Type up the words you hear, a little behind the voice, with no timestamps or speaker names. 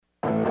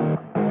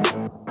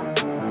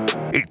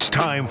It's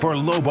time for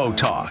Lobo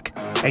Talk,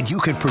 and you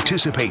can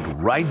participate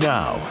right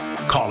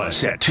now. Call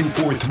us at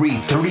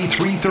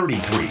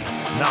 243-3333.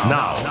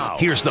 Now,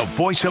 here's the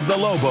voice of the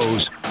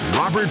Lobos,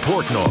 Robert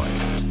Portnoy.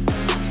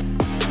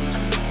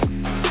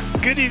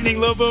 Good evening,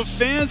 Lobo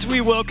fans. We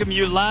welcome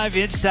you live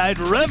inside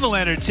Revel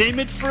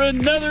Entertainment for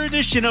another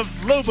edition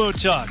of Lobo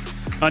Talk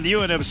on the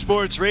UNM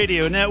Sports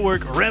Radio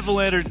Network. Revel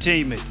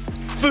Entertainment.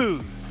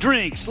 Food,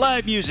 drinks,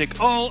 live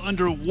music, all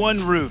under one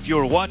roof.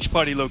 Your watch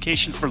party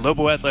location for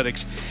Lobo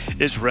Athletics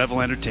is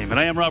Revel Entertainment.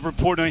 I am Robert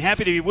Portnoy,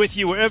 happy to be with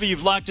you wherever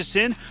you've locked us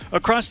in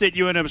across that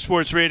UNM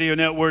Sports Radio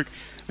Network.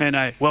 And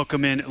I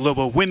welcome in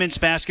Lobo women's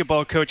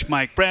basketball coach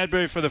Mike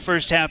Bradbury for the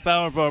first half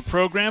hour of our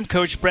program.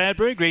 Coach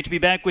Bradbury, great to be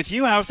back with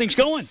you. How are things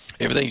going?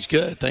 Everything's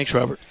good. Thanks,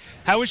 Robert.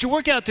 How was your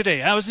workout today?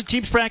 How was the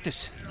team's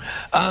practice?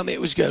 It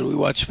was good. We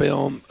watched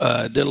film,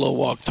 did a little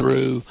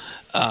walkthrough,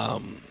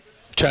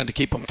 trying to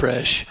keep them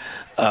fresh.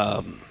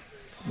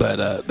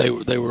 But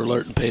they were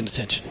alert and paying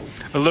attention.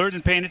 Alert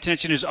and paying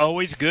attention is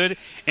always good.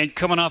 And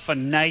coming off a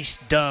nice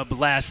dub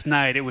last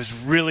night, it was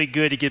really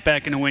good to get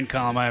back in the win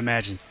column, I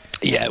imagine.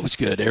 Yeah, it was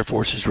good. Air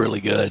Force is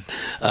really good.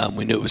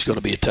 We knew it was going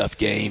to be a tough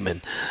game,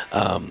 and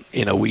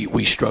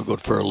we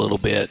struggled for a little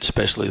bit,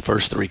 especially the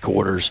first three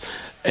quarters,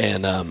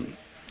 and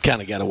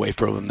kind of got away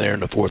from them there in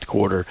the fourth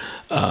quarter.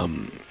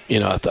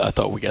 I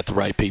thought we got the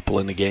right people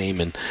in the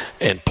game and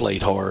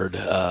played hard.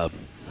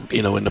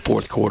 In the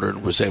fourth quarter,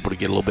 and was able to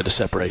get a little bit of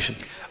separation.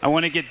 I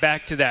want to get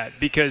back to that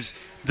because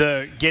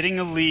the getting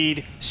a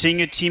lead, seeing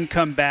a team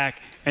come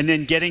back, and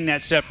then getting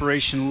that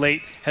separation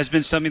late has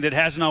been something that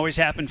hasn't always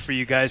happened for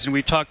you guys, and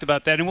we've talked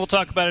about that, and we'll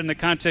talk about it in the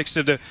context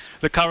of the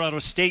Colorado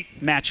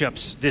State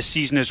matchups this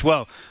season as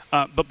well.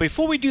 But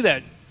before we do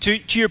that,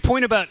 to your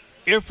point about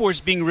Air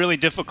Force being really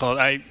difficult,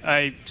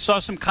 I saw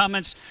some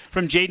comments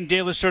from Jaden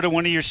De La Sorda,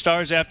 one of your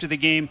stars, after the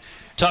game,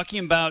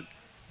 talking about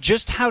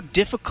just how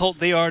difficult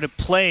they are to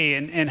play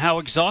and how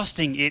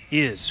exhausting it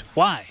is.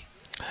 Why?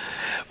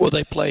 Well,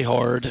 they play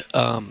hard.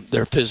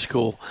 They're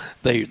physical.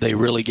 They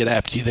really get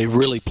after you. They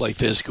really play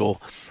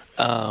physical.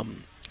 It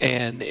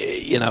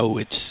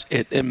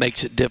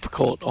makes it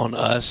difficult on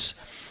us.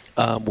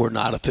 We're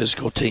not a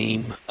physical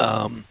team.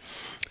 I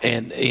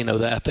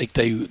think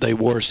they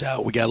wore us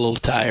out. We got a little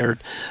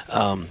tired.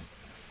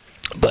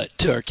 But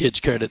to our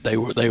kids' credit, they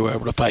were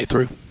able to fight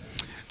through.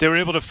 They were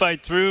able to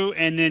fight through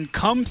and then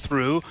come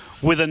through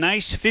with a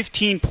nice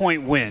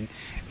 15-point win.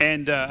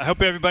 And I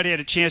hope everybody had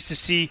a chance to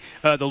see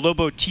the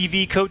Lobo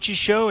TV Coaches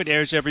Show. It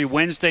airs every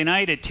Wednesday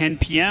night at 10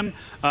 p.m.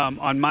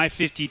 On My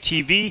 50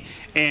 TV.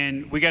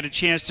 And we got a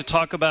chance to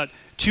talk about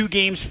two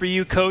games for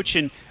you, Coach,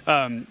 and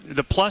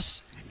the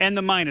plus and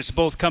the minus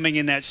both coming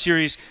in that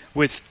series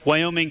with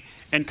Wyoming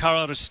and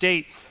Colorado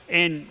State.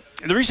 And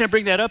the reason I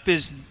bring that up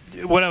is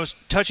what I was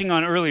touching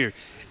on earlier.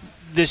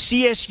 The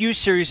CSU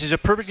series is a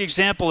perfect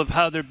example of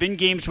how there have been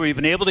games where you've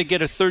been able to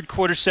get a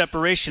third-quarter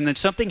separation, then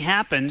something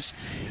happens,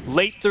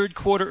 late third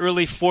quarter,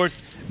 early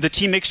fourth, the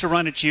team makes a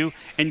run at you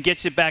and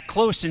gets it back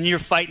close, and you're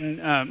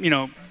fighting,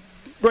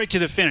 right to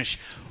the finish.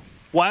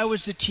 Why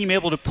was the team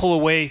able to pull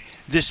away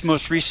this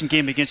most recent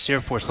game against Air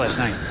Force last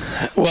night?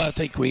 Well, I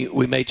think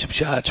we made some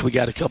shots. We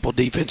got a couple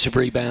defensive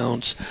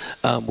rebounds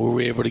where we were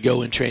able to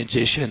go in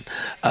transition.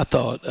 I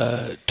thought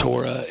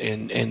Tora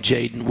and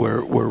Jaden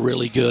were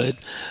really good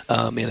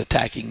in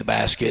attacking the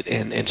basket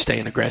and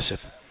staying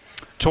aggressive.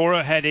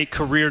 Tora had a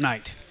career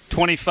night,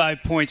 25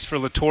 points for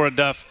LaTora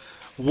Duff.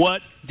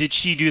 What did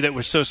she do that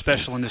was so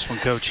special in this one,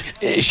 Coach?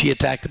 She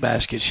attacked the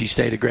basket. She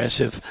stayed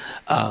aggressive.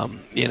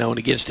 And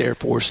against Air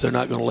Force, they're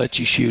not going to let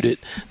you shoot it.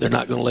 They're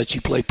not going to let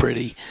you play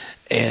pretty.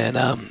 And,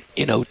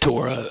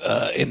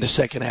 Tora, in the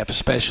second half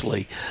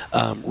especially,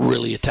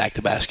 really attacked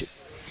the basket.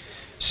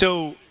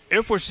 So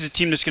Air Force is a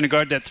team that's going to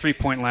guard that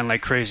three-point line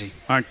like crazy,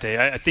 aren't they?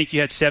 I think you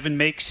had 7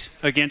 makes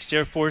against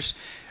Air Force.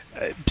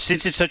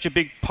 Since it's such a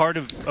big part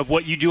of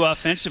what you do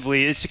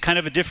offensively, it's kind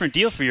of a different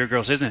deal for your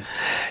girls, isn't it?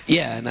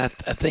 Yeah, and I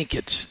think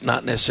it's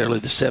not necessarily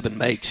the 7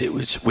 makes.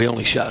 We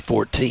only shot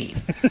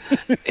 14.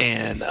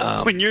 And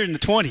when you're in the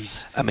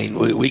 20s. I mean,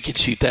 we could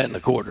shoot that in a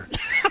quarter.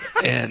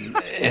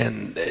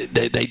 and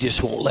they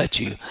just won't let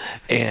you.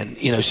 And,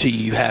 so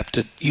you have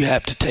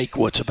to take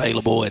what's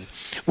available. And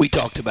we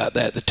talked about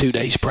that the 2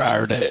 days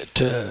prior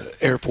to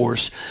Air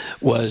Force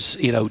was,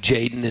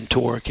 Jaden and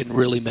Tora can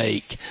really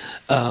make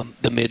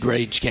the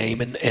mid-range game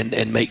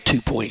and make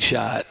 2-point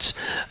shots,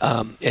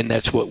 and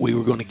that's what we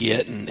were going to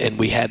get, and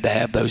we had to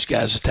have those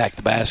guys attack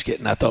the basket,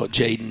 and I thought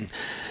Jaden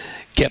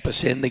kept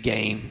us in the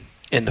game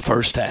in the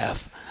first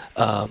half.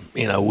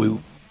 We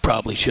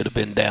probably should have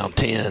been down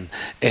 10,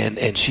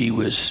 and she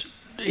was,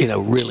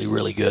 really,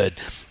 really good,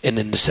 and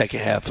in the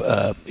second half,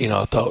 I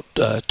thought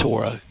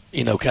Tora,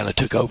 kind of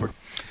took over.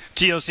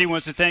 TLC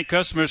wants to thank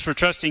customers for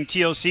trusting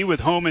TLC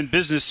with home and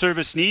business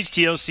service needs.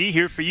 TLC,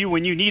 here for you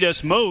when you need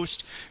us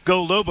most.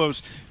 Go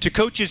Lobos. To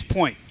Coach's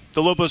point,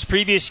 the Lobos'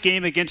 previous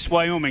game against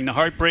Wyoming, the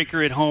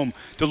heartbreaker at home,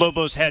 the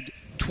Lobos had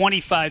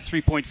 25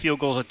 three-point field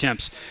goal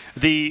attempts.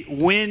 The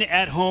win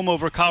at home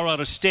over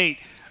Colorado State,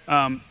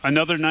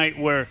 Another night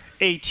where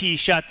AT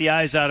shot the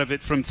eyes out of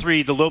it from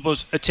three. The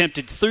Lobos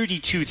attempted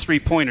 32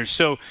 three-pointers.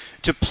 So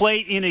to play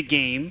in a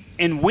game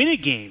and win a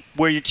game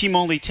where your team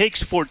only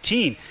takes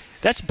 14,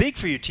 that's big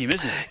for your team,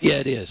 isn't it? Yeah,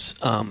 it is.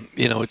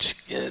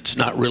 It's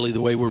not really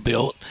the way we're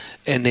built.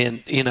 And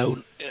then,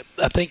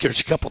 I think there's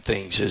a couple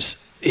things.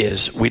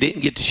 Is we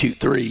didn't get to shoot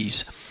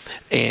threes,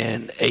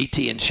 and AT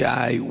and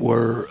Shy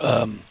were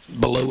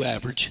below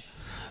average.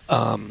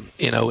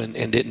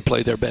 And didn't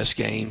play their best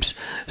games.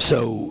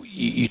 So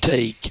you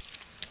take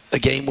a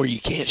game where you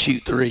can't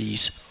shoot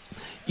threes,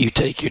 you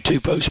take your two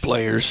post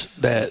players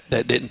that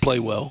didn't play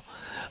well,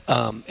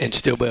 and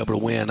still be able to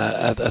win.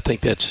 I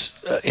think that's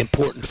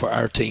important for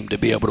our team to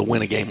be able to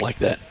win a game like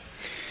that.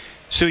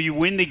 So you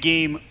win the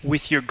game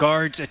with your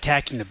guards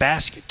attacking the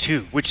basket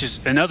too, which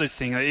is another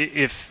thing.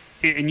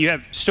 And you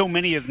have so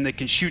many of them that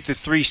can shoot the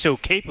three so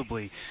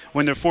capably,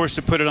 when they're forced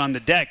to put it on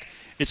the deck,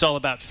 it's all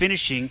about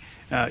finishing.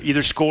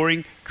 Either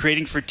scoring,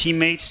 creating for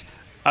teammates.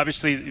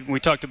 Obviously, we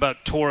talked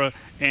about Tora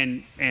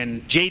and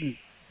Jaden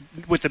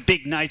with the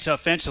big nights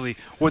offensively.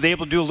 Were they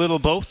able to do a little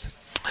of both?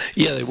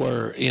 Yeah, they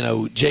were.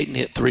 Jaden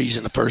hit threes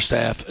in the first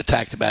half,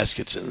 attacked the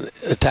basket in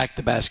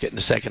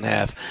the second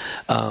half.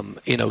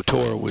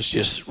 Tora was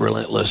just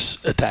relentless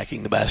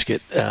attacking the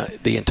basket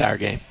the entire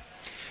game.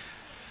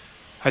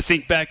 I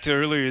think back to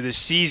earlier this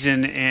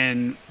season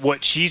and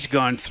what she's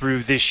gone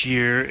through this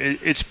year.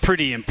 It's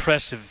pretty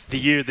impressive, the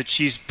year that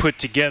she's put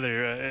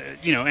together.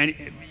 And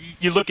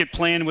you look at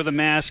playing with a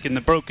mask and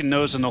the broken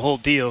nose and the whole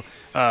deal,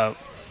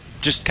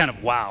 just kind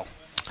of wow.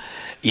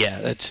 Yeah,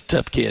 that's a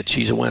tough kid.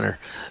 She's a winner,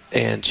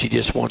 and she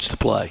just wants to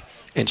play.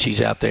 And she's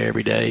out there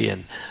every day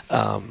and,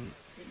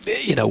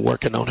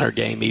 working on her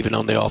game even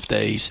on the off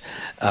days.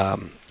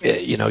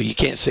 You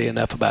can't say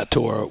enough about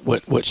Tora,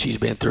 what she's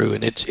been through.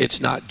 And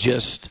it's not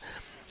just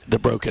the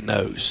broken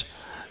nose.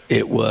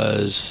 It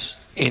was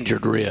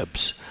injured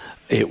ribs.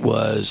 It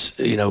was,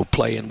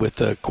 playing with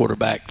the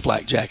quarterback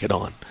flak jacket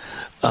on.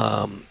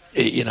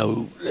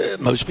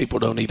 Most people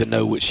don't even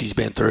know what she's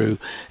been through,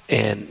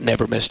 and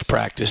never missed a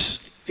practice,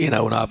 and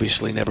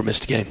obviously never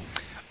missed a game.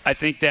 I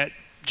think that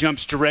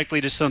jumps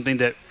directly to something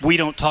that we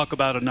don't talk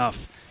about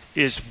enough,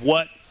 is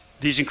what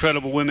these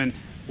incredible women,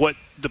 what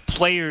the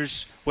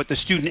players, what the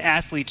student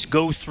athletes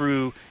go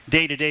through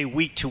day to day,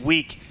 week to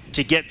week,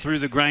 to get through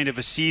the grind of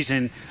a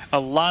season. A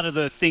lot of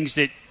the things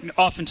that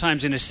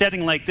oftentimes in a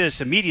setting like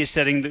this, a media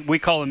setting, we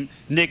call them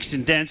nicks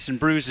and dents and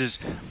bruises,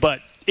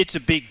 but it's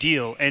a big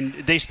deal. And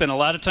they spend a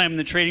lot of time in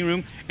the training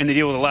room, and they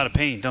deal with a lot of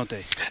pain, don't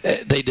they?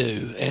 They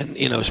do. And,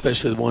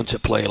 especially the ones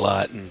that play a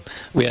lot. And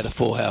we had a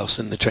full house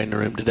in the training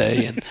room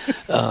today. And,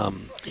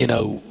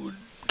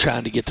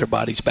 trying to get their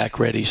bodies back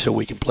ready so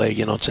we can play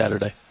again on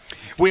Saturday.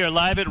 We are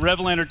live at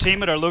Revel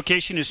Entertainment. Our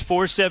location is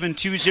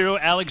 4720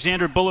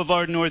 Alexander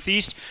Boulevard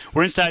Northeast.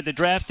 We're inside the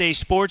Draft Day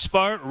Sports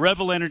Bar.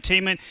 Revel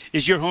Entertainment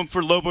is your home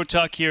for Lobo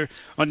Talk here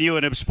on the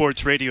UNM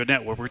Sports Radio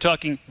Network. We're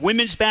talking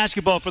women's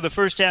basketball for the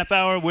first half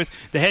hour with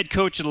the head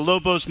coach of the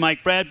Lobos,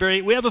 Mike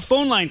Bradbury. We have a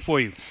phone line for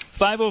you,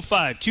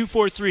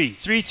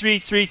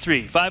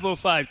 505-243-3333,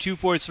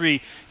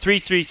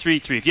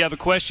 505-243-3333. If you have a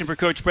question for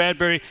Coach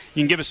Bradbury,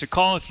 you can give us a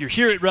call. If you're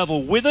here at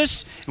Revel with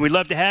us, and we'd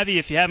love to have you.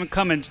 If you haven't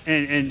come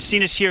and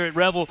seen us here at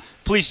Revel,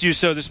 please do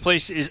so. This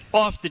place is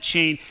off the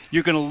chain.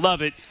 You're going to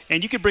love it.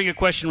 And you can bring a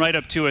question right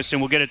up to us,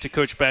 and we'll get it to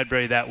Coach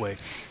Bradbury that way.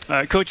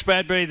 Coach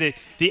Bradbury, the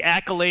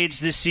accolades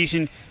this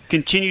season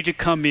continue to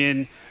come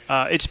in.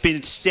 It's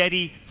been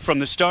steady from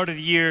the start of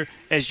the year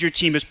as your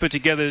team has put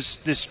together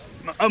this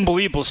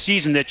unbelievable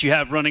season that you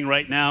have running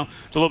right now.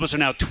 The Lobos are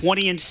now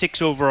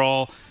 20-6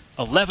 overall,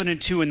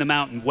 11-2 in the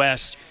Mountain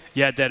West.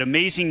 You had that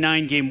amazing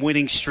 9-game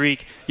winning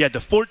streak. You had the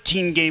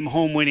 14-game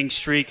home winning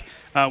streak.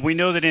 We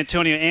know that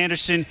Antonia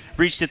Anderson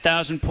reached the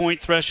 1,000-point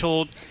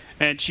threshold,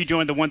 and she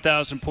joined the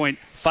 1,000-point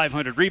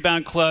 500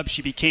 rebound club.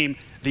 She became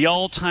the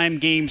all-time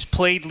games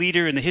played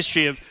leader in the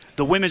history of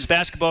the women's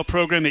basketball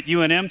program at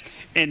UNM.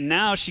 And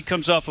now she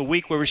comes off a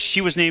week where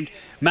she was named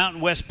Mountain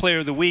West Player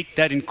of the Week.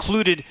 That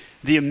included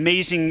the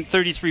amazing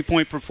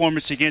 33-point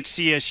performance against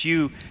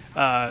CSU.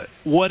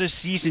 What a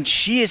season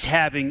she is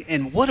having,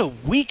 and what a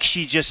week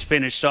she just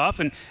finished off.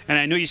 And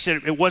I know you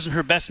said it wasn't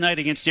her best night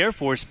against Air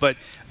Force, but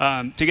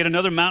to get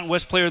another Mountain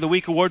West Player of the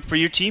Week award for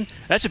your team,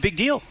 that's a big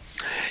deal.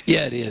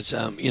 Yeah, it is.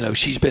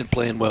 She's been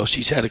playing well.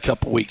 She's had a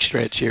couple week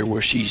stretch here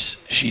where she's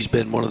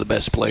been one of the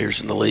best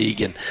players in the league,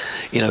 and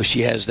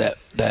she has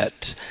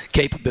that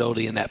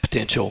capability and that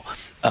potential.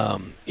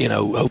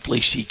 Hopefully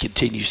she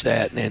continues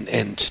that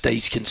and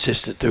stays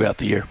consistent throughout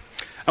the year.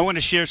 I want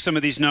to share some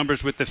of these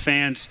numbers with the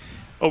fans.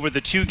 Over the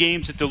 2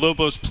 games that the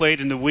Lobos played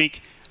in the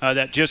week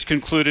that just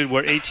concluded,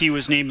 where AT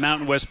was named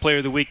Mountain West Player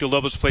of the Week, the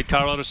Lobos played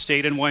Colorado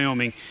State and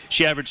Wyoming.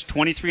 She averaged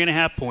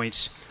 23.5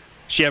 points.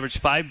 She averaged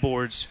 5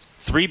 boards,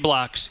 3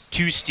 blocks,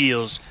 2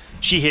 steals.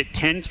 She hit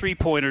 10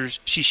 three-pointers.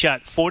 She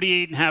shot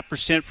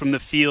 48.5% from the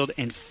field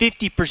and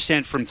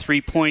 50% from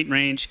three-point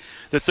range.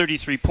 The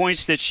 33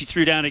 points that she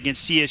threw down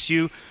against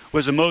CSU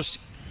was the most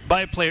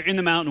by a player in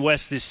the Mountain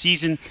West this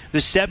season. The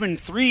 7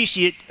 threes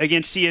she hit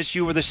against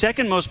CSU were the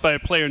second most by a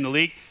player in the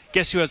league.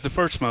 Guess who has the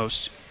first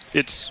most?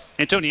 It's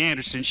Antonia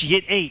Anderson. She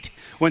hit 8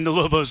 when the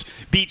Lobos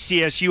beat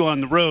CSU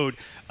on the road.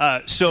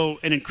 So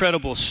an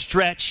incredible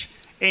stretch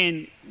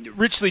and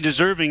richly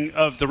deserving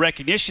of the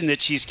recognition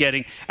that she's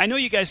getting. I know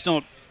you guys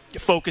don't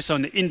focus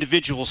on the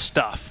individual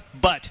stuff,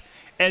 but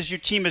as your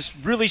team has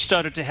really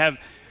started to have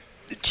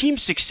team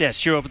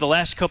success here over the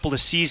last couple of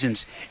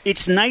seasons,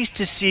 it's nice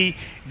to see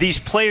these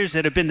players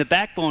that have been the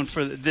backbone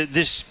for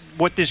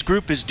what this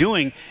group is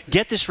doing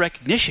get this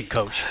recognition,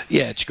 Coach.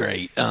 Yeah, it's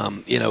great.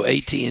 AT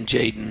and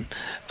Jaden,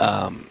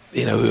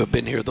 who have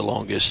been here the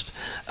longest,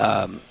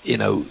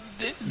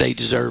 they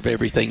deserve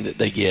everything that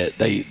they get.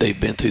 They've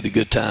been through the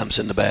good times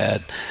and the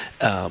bad.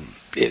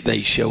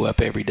 They show up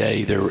every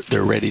day.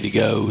 They're ready to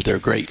go. They're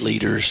great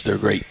leaders. They're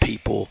great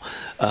people,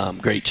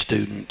 great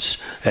students,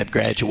 have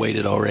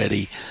graduated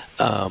already.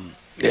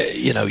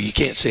 You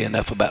can't say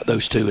enough about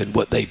those two and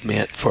what they've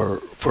meant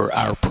for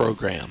our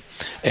program.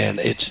 And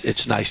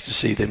it's nice to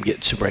see them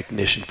getting some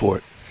recognition for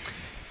it.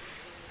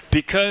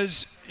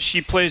 Because she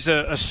plays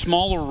a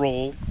smaller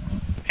role,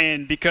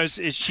 and because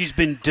she's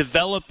been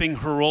developing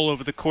her role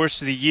over the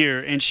course of the year,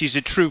 and she's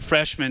a true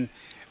freshman,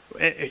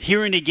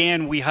 here and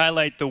again we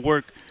highlight the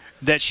work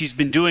that she's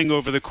been doing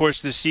over the course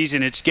of the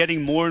season. It's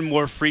getting more and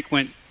more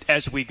frequent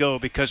as we go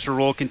because her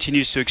role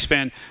continues to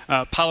expand.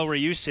 Paula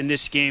Reyes in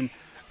this game,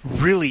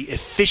 really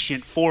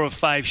efficient, 4 of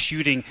 5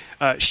 shooting.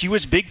 She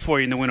was big for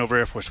you in the win over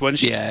Air Force, wasn't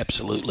she? Yeah,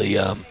 absolutely.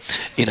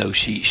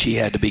 She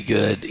had to be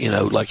good.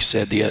 Like I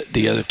said,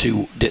 the other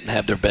two didn't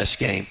have their best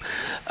game.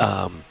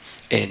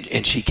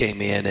 And she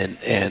came in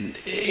and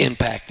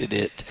impacted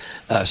it,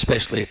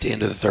 especially at the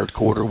end of the third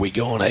quarter. We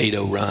go on an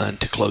 8-0 run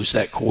to close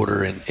that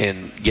quarter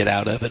and get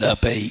out of it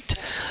up 8.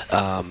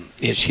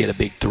 And she had a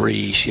big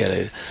 3. She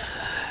had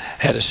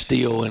a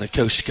steal and a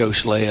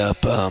coast-to-coast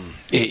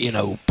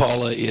layup.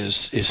 Paula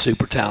is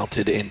super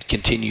talented and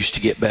continues to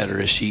get better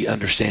as she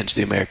understands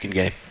the American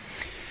game.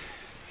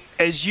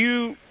 As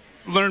you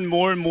learn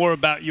more and more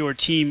about your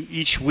team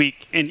each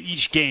week and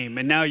each game,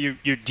 and now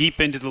you're deep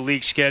into the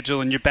league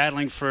schedule and you're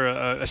battling for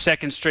a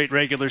second straight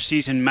regular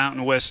season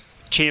Mountain West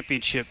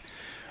championship.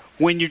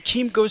 When your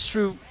team goes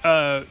through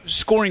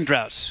scoring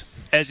droughts,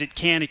 as it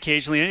can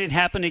occasionally, and it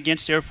happened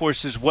against Air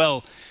Force as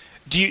well,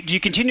 do you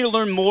continue to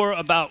learn more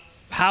about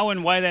how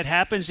and why that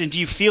happens, and do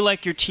you feel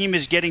like your team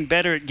is getting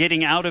better at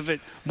getting out of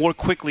it more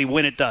quickly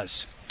when it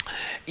does?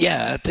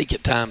 Yeah, I think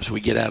at times we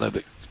get out of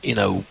it,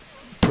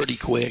 pretty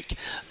quick.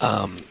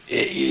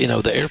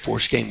 The Air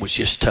Force game was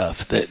just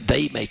tough. That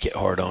they make it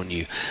hard on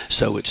you.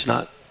 So it's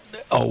not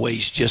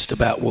always just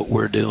about what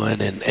we're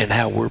doing and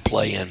how we're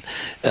playing.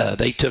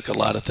 They took a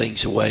lot of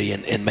things away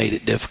and made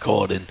it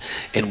difficult.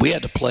 And we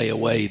had to play a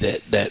way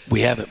that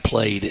we haven't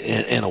played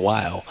in a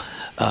while.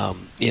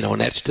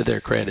 And that's to their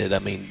credit. I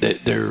mean,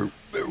 they're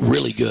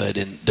really good,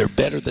 and they're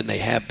better than they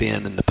have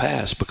been in the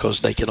past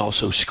because they can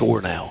also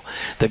score now.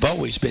 They've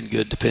always been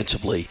good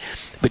defensively,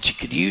 but you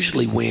could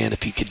usually win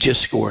if you could just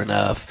score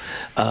enough,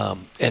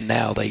 and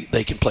now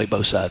they can play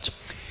both sides.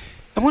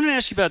 I wanted to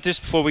ask you about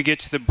this before we get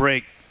to the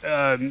break.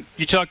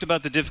 You talked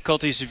about the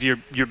difficulties of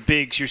your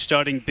bigs, your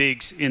starting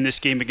bigs in this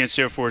game against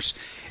Air Force,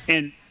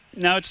 and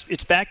now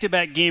it's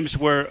back-to-back games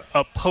where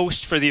a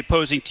post for the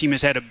opposing team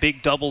has had a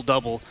big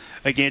double-double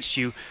against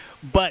you,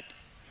 but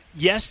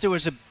yes, there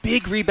was a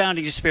big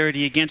rebounding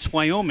disparity against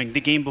Wyoming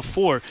the game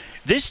before.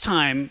 This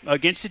time,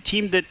 against a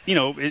team that,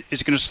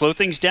 is going to slow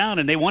things down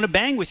and they want to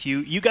bang with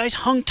you, you guys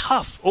hung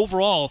tough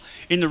overall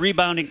in the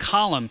rebounding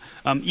column.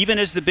 Even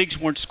as the bigs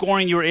weren't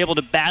scoring, you were able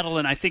to battle,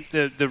 and I think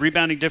the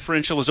rebounding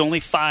differential was only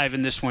 5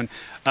 in this one.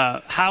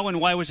 How and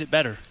why was it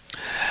better?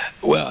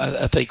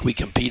 Well, I think we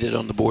competed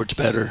on the boards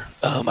better.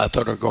 I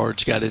thought our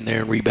guards got in there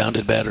and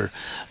rebounded better.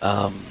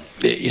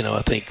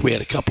 I think we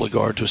had a couple of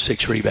guards with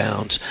 6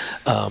 rebounds.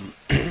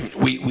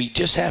 We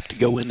just have to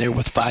go in there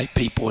with 5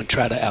 people and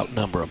try to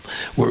outnumber them.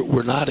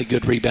 We're not a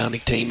good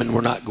rebounding team, and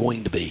we're not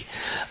going to be.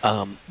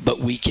 But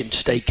we can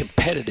stay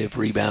competitive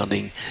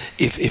rebounding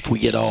if we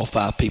get all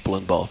 5 people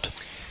involved.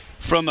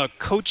 From a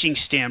coaching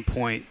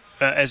standpoint,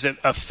 as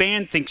a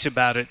fan thinks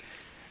about it,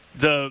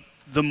 the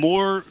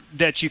more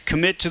that you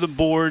commit to the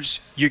boards,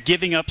 you're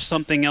giving up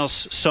something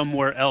else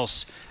somewhere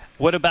else.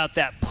 What about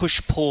that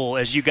push-pull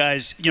as you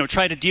guys,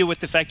 try to deal with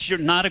the fact that you're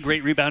not a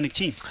great rebounding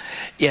team?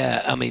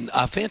 Yeah, I mean,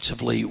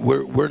 offensively,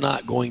 we're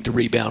not going to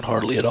rebound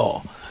hardly at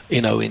all.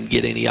 And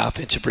get any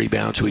offensive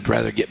rebounds. We'd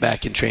rather get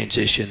back in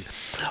transition.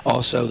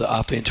 Also, the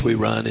offense we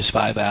run is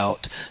 5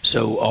 out,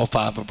 so all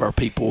 5 of our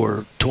people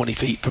are 20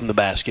 feet from the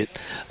basket.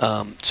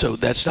 So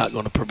that's not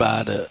going to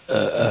provide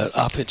a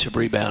offensive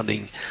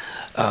rebounding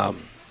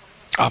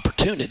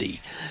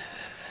opportunity.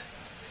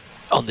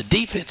 On the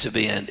defensive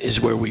end is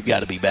where we've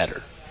got to be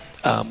better.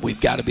 We've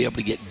got to be able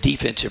to get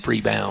defensive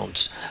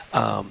rebounds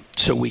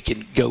so we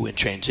can go in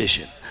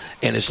transition.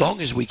 And as long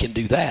as we can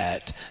do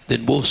that,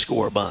 then we'll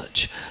score a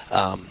bunch.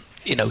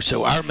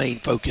 So our main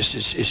focus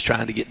is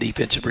trying to get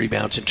defensive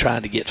rebounds and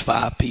trying to get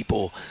 5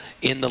 people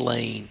in the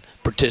lane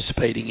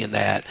participating in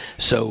that.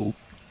 So,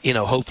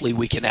 hopefully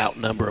we can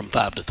outnumber them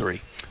 5-3.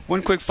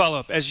 One quick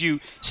follow-up. As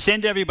you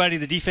send everybody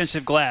the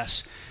defensive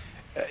glass,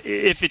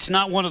 if it's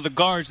not one of the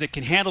guards that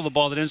can handle the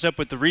ball that ends up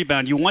with the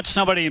rebound, you want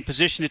somebody in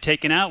position to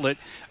take an outlet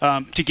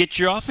to get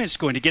your offense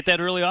going, to get that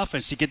early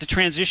offense, to get the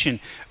transition.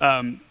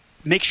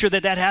 Make sure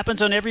that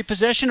happens on every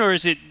possession, or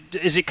is it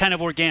kind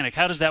of organic?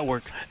 How does that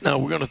work? No,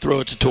 we're going to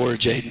throw it to Tora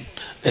Jaden,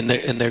 and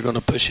they're going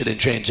to push it in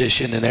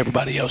transition, and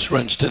everybody else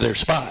runs to their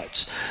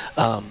spots.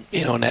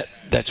 And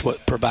that's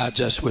what provides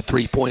us with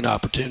 3-point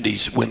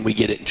opportunities when we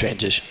get it in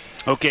transition.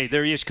 Okay,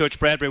 there he is, Coach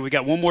Bradbury. We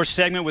got one more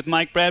segment with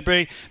Mike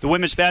Bradbury, the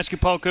women's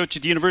basketball coach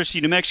at the University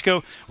of New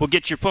Mexico. We'll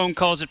get your phone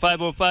calls at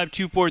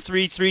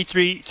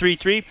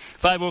 505-243-3333,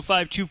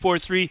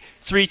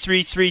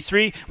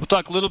 505-243-3333. We'll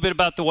talk a little bit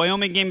about the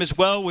Wyoming game as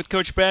well with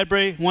Coach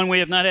Bradbury, one we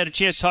have not had a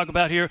chance to talk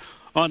about here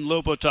on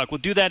Lobo Talk. We'll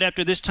do that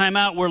after this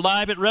timeout. We're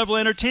live at Revel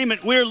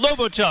Entertainment. We're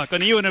Lobo Talk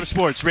on the UNM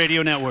Sports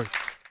Radio Network.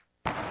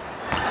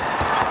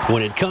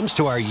 When it comes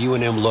to our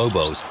UNM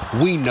Lobos,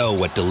 we know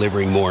what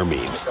delivering more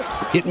means.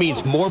 It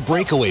means more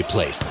breakaway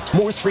plays,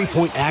 more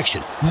three-point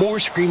action, more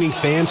screaming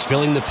fans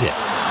filling the pit.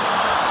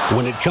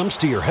 When it comes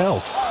to your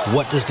health,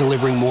 what does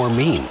delivering more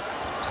mean?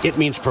 It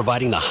means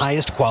providing the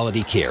highest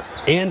quality care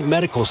and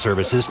medical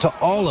services to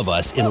all of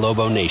us in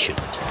Lobo Nation.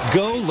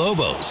 Go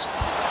Lobos!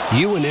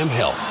 UNM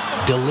Health,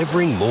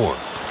 delivering more.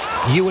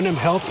 UNM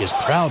Health is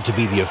proud to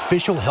be the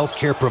official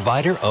healthcare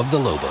provider of the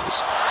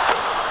Lobos.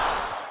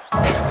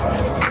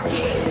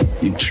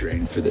 You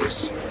trained for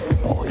this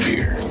all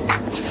year.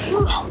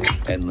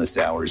 Endless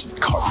hours of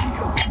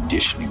cardio,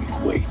 conditioning,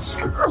 and weights.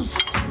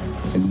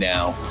 And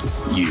now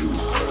you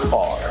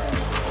are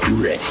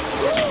ready.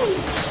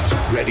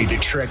 Ready to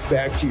trek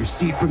back to your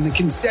seat from the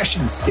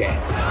concession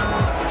stand.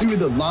 Through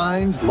the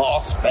lines,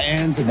 lost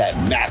fans, and that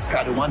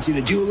mascot who wants you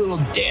to do a little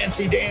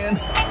dancey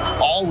dance,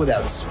 all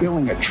without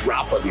spilling a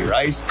drop of your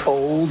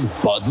ice-cold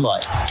Bud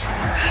Light.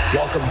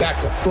 Welcome back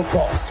to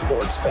football,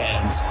 sports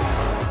fans.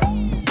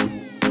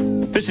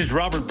 This is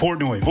Robert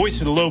Portnoy, voice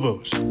of the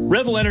Lobos.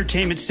 Revel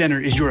Entertainment Center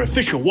is your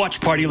official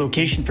watch party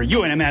location for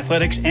UNM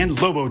Athletics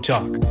and Lobo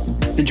Talk.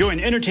 Enjoy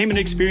an entertainment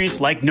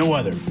experience like no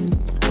other.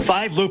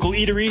 5 local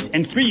eateries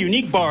and 3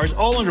 unique bars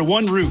all under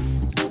one roof.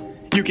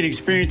 You can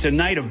experience a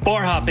night of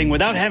bar hopping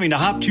without having to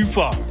hop too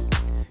far.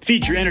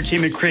 Feed your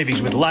entertainment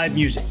cravings with live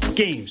music,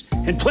 games,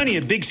 and plenty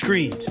of big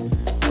screens.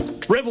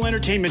 Revel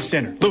Entertainment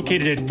Center,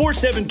 located at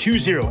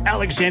 4720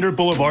 Alexander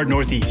Boulevard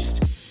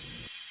Northeast.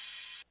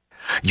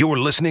 You're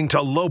listening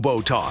to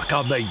Lobo Talk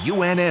on the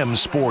UNM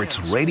Sports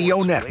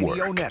Radio Network.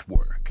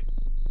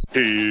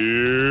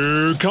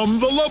 Here come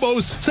the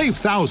Lobos. Save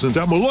thousands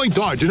at Malloy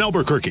Dodge in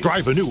Albuquerque.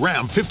 Drive a new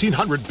Ram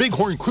 1500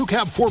 Bighorn Crew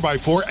Cab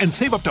 4x4 and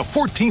save up to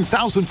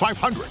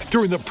 $14,500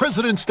 during the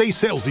President's Day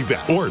sales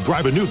event. Or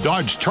drive a new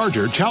Dodge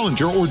Charger,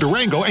 Challenger, or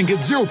Durango and get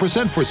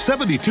 0% for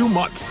 72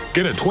 months.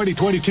 Get a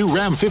 2022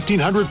 Ram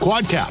 1500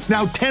 Quad Cab,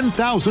 now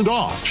 $10,000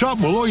 off. Shop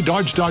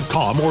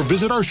MalloyDodge.com or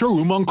visit our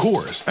showroom on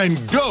Coors. And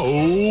go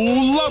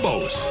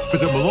Lobos!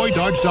 Visit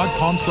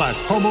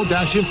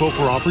MalloyDodge.com/promo-info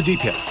for offer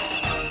details.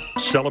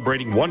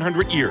 Celebrating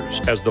 100 years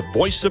as the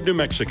voice of New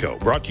Mexico,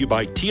 brought to you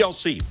by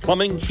TLC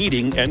Plumbing,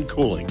 Heating, and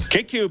Cooling.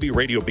 KKOB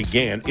Radio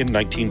began in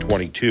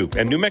 1922,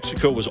 and New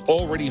Mexico was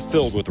already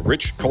filled with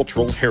rich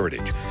cultural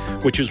heritage,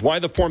 which is why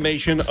the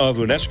formation of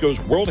UNESCO's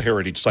World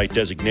Heritage Site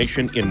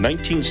designation in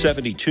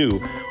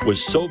 1972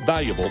 was so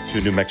valuable to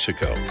New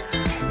Mexico.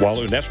 While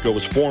UNESCO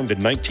was formed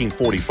in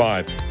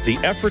 1945, the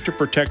effort to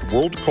protect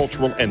world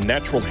cultural and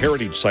natural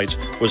heritage sites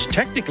was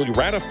technically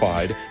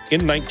ratified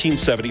in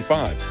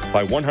 1975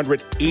 by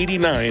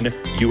 189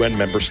 UN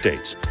member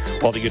states.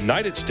 While the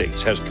United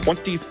States has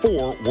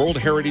 24 World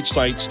Heritage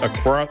Sites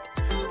across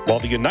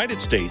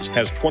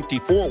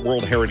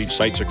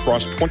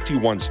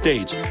 21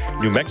 states,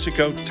 New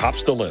Mexico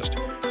tops the list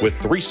with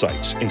 3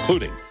 sites,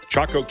 including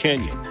Chaco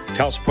Canyon,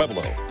 Taos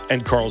Pueblo,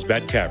 and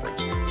Carlsbad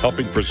Caverns,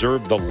 helping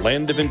preserve the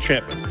land of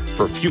enchantment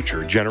for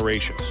future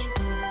generations.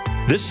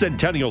 This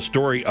centennial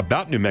story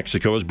about New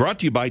Mexico is brought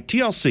to you by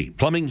TLC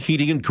Plumbing,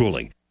 Heating, and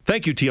Cooling.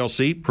 Thank you,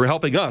 TLC, for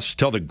helping us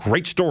tell the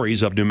great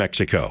stories of New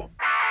Mexico.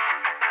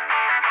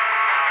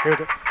 Here we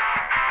go.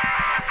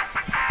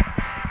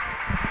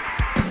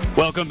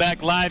 Welcome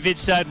back live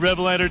inside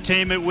Revel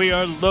Entertainment. We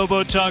are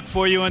Lobo Talk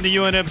for you on the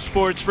UNM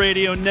Sports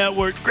Radio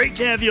Network. Great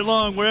to have you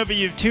along wherever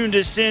you've tuned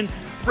us in.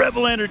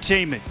 Revel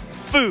Entertainment.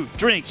 Food,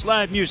 drinks,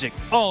 live music,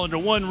 all under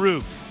one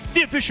roof.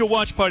 The official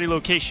watch party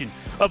location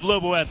of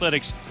Lobo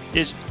Athletics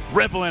is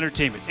Revel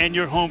Entertainment, and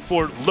your home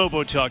for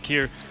Lobo Talk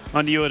here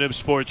on the UNM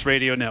Sports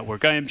Radio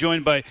Network. I am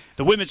joined by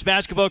the women's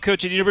basketball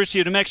coach at the University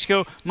of New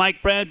Mexico,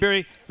 Mike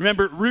Bradbury.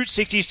 Remember, Route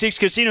 66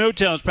 Casino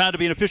Hotel is proud to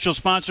be an official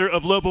sponsor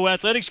of Lobo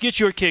Athletics. Get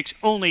your kicks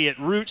only at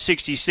Route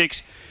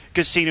 66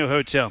 Casino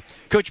Hotel.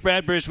 Coach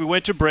Bradbury, as we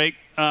went to break,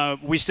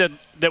 we said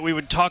that we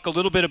would talk a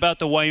little bit about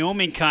the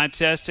Wyoming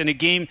contest and a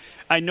game.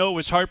 I know it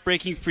was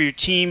heartbreaking for your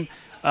team.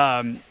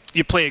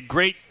 You play a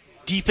great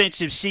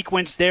defensive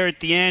sequence there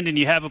at the end, and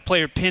you have a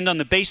player pinned on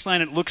the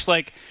baseline. It looks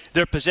like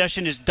their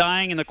possession is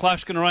dying and the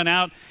clock's going to run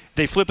out.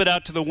 They flip it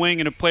out to the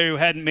wing, and a player who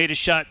hadn't made a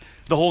shot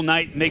the whole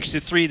night makes the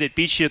 3 that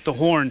beats you at the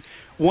horn.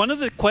 One of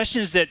the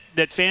questions that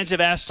fans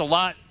have asked a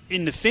lot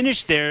in the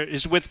finish there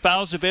is with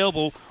fouls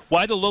available,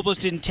 why the Lobos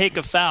didn't take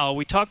a foul.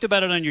 We talked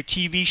about it on your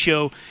TV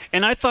show,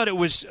 and I thought it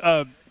was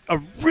a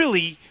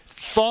really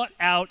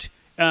thought-out,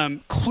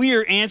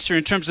 clear answer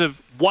in terms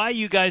of why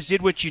you guys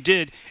did what you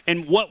did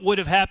and what would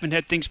have happened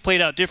had things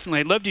played out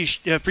differently. I'd love to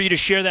for you to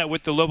share that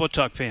with the Lobo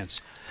Talk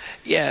fans.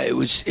 Yeah, it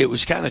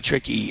was kind of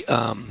tricky.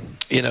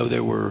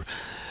 There were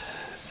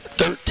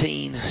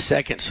 13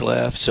 seconds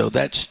left, so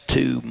that's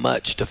too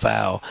much to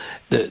foul.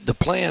 The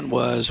plan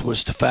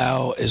was to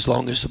foul as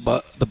long as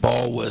the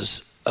ball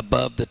was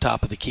above the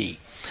top of the key.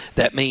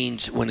 That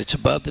means when it's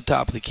above the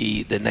top of the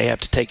key, then they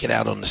have to take it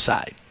out on the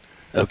side.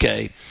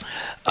 Okay?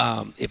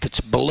 If it's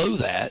below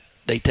that,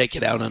 they take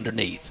it out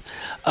underneath.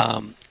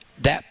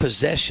 That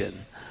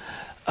possession,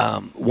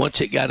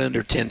 once it got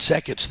under 10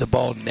 seconds, the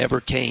ball never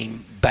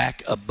came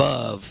back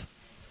above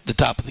the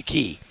top of the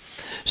key.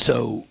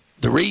 So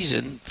the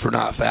reason for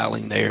not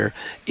fouling there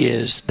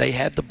is they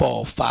had the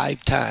ball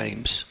 5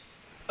 times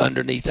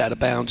underneath out of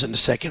bounds in the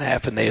second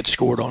half, and they had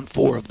scored on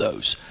 4 of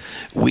those.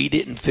 We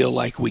didn't feel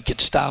like we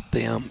could stop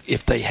them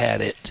if they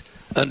had it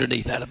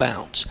underneath out of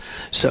bounds.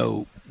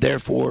 So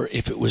therefore,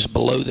 if it was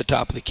below the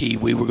top of the key,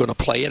 we were going to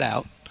play it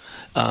out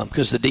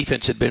because the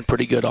defense had been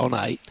pretty good all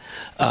night,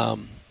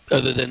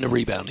 other than the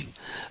rebounding.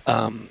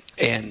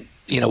 And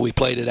we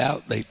played it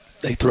out.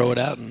 They throw it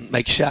out and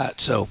make a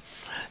shot. So,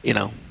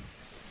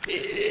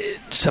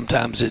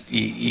 sometimes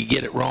you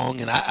get it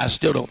wrong, and I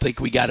still don't think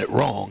we got it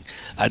wrong.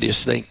 I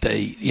just think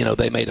they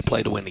made a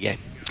play to win the game.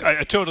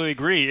 I totally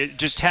agree. It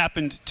just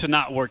happened to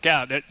not work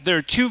out. There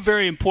are 2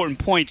 very important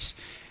points,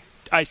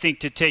 I think,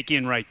 to take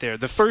in right there.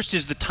 The first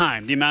is the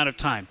time, the amount of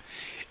time.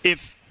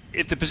 If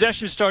the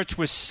possession starts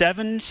with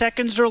 7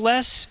 seconds or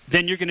less,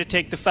 then you're going to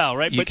take the foul,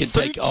 right? You can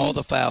take all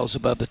the fouls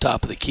above the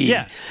top of the key,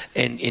 yeah,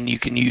 and you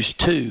can use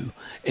 2,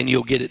 and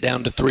you'll get it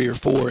down to 3 or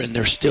 4, and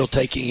they're still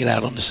taking it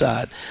out on the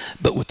side.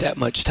 But with that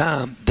much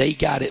time, they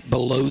got it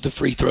below the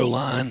free throw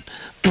line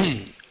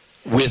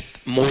with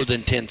more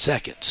than 10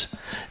 seconds,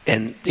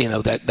 and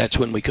that's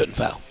when we couldn't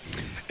foul.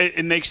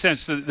 It makes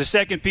sense. The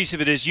second piece of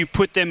it is you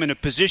put them in a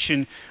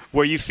position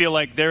where you feel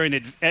like they're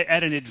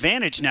at an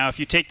advantage now. If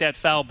you take that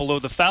foul below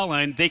the foul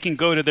line, they can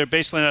go to their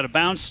baseline out of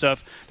bounds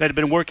stuff that had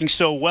been working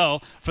so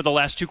well for the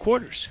last 2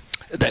 quarters.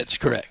 That's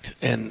correct,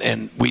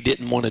 and we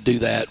didn't want to do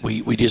that.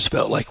 We just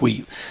felt like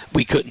we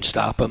couldn't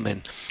stop them,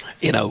 and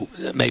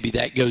maybe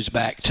that goes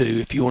back to,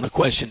 if you want to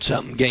question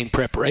something, game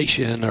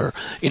preparation, or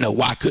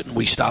why couldn't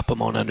we stop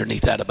them on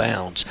underneath out of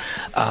bounds.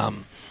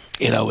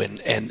 And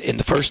in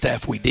the first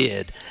half we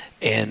did,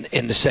 and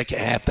in the second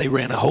half they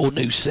ran a whole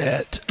new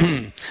set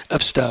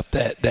of stuff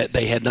that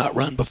they had not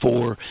run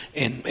before,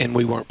 and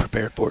we weren't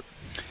prepared for it.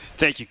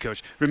 Thank you,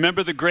 Coach.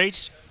 Remember the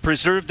greats,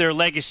 preserve their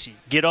legacy.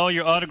 Get all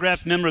your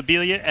autographed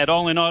memorabilia at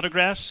All In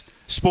Autographs,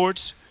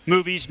 sports,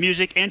 movies,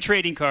 music, and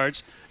trading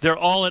cards. They're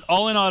all at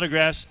All In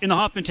Autographs in the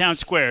Hoffmantown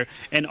Square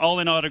and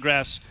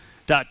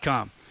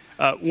allinauthographs.com.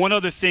 One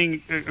other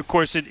thing, of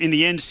course, in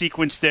the end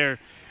sequence there,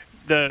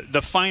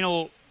 the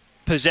final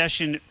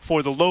possession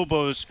for the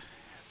Lobos,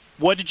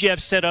 what did you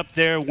have set up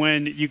there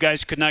when you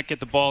guys could not get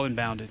the ball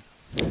inbounded?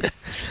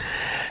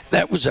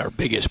 That was our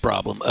biggest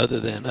problem, other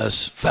than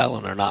us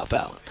fouling or not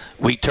fouling.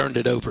 We turned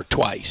it over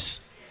twice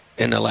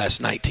in the last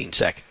 19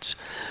 seconds.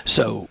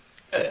 So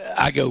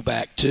I go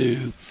back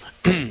to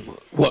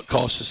what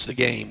cost us the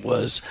game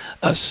was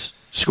us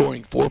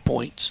scoring 4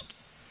 points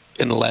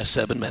in the last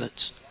 7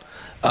 minutes.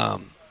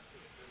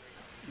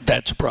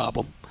 That's a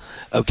problem.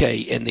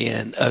 Okay, and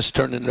then us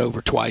turning it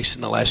over twice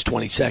in the last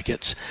 20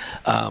 seconds.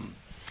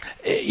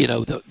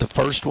 The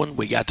first one,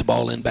 we got the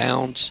ball in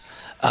bounds.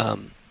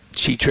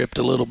 She tripped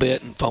a little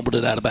bit and fumbled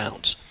it out of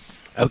bounds.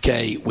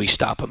 Okay, we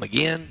stop them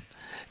again,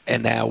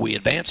 and now we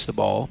advance the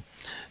ball.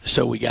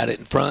 So we got it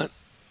in front.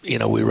 We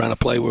run a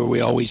play where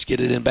we always get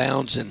it in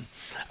bounds, and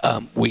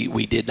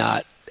we did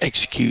not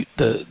execute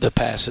the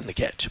pass and the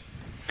catch.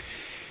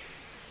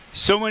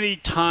 So many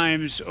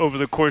times over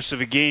the course of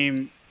a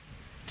game,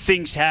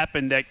 things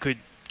happen that could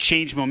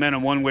change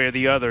momentum one way or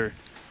the other.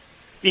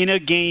 In a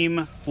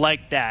game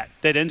like that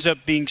ends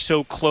up being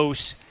so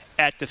close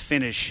at the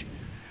finish,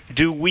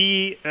 do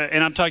we,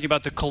 and I'm talking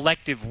about the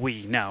collective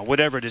we now,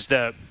 whatever it is,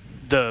 the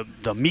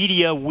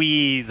media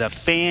we, the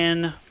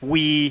fan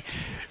we,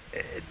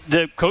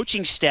 the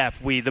coaching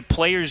staff we, the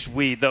players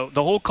we, the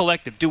whole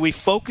collective, do we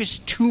focus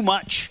too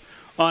much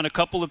on a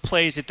couple of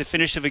plays at the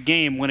finish of a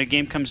game when a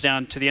game comes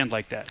down to the end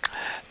like that?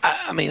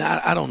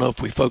 I don't know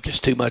if we focus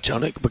too much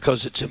on it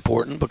because it's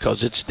important,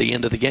 because it's the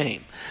end of the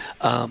game.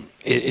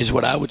 Is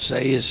what I would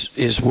say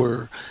is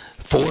we're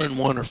 4-1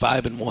 or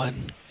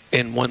 5-1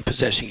 in one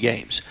possession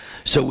games.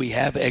 So we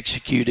have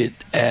executed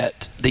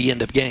at the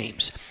end of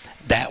games.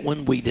 That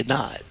one we did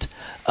not.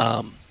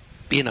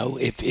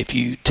 If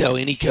you tell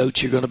any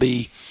coach you're going to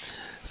be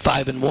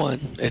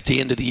 5-1 at the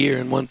end of the year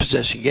in one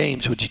possession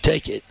games, would you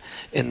take it?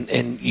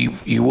 And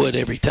you would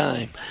every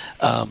time.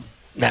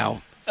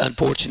 Now,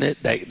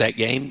 unfortunate that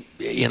game,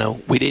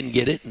 we didn't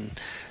get it, and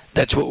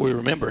that's what we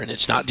remember. And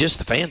it's not just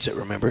the fans that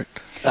remember it.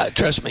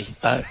 Trust me,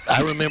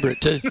 I remember it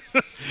too.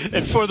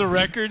 And for the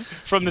record,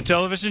 from the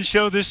television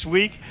show this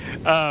week,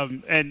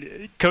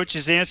 and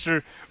Coach's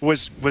answer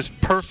was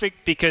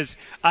perfect because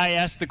I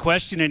asked the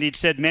question and he'd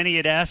said many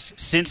had asked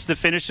since the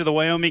finish of the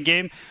Wyoming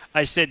game.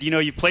 I said,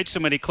 you played so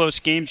many close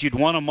games, you'd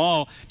won them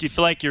all. Do you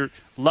feel like your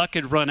luck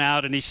had run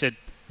out? And he said,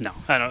 no,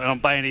 I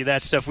don't buy any of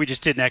that stuff. We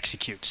just didn't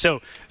execute.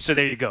 So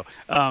there you go.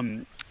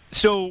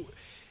 So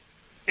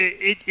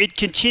it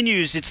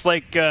continues. It's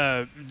like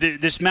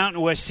this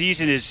Mountain West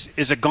season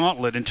is a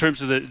gauntlet in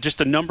terms of just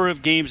the number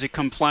of games that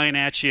come flying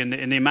at you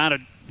and the amount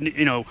of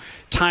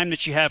time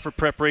that you have for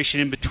preparation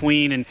in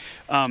between.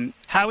 And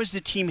how is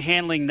the team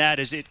handling that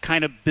as it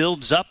kind of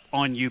builds up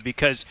on you?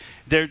 Because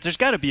there's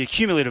got to be a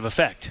cumulative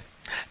effect.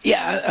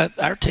 Yeah,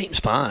 our team's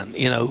fine.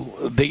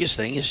 The biggest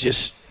thing is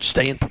just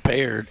staying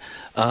prepared.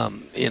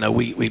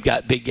 We've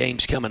got big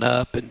games coming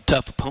up and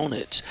tough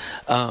opponents.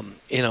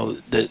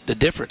 The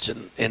difference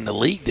in the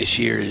league this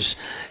year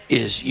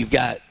is you've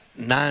got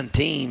 9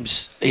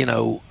 teams,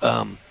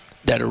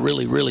 that are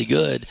really, really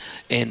good,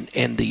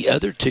 and the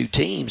other 2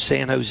 teams,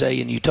 San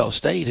Jose and Utah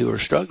State, who are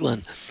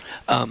struggling,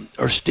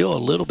 are still a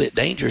little bit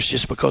dangerous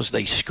just because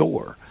they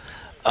score.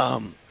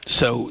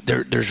 So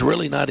there's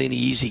really not any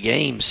easy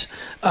games,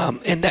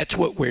 and that's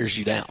what wears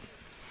you down.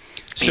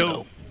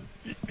 So,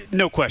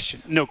 no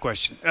question.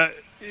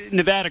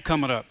 Nevada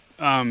coming up.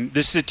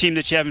 This is a team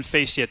that you haven't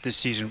faced yet this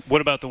season. What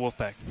about the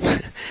Wolfpack?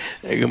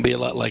 They're going to be a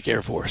lot like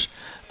Air Force.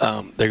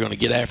 They're going to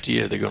get after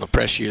you. They're going to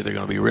press you. They're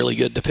going to be really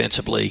good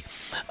defensively.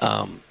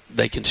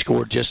 They can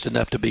score just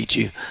enough to beat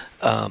you.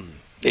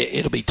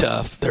 It'll be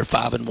tough. They're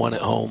 5-1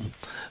 at home.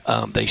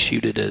 They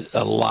shoot it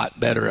a lot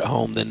better at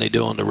home than they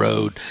do on the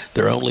road.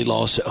 Their only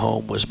loss at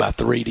home was by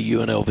 3 to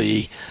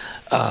UNLV.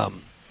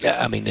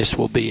 This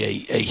will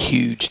be a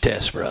huge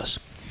test for us.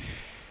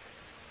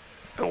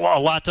 Well, a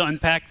lot to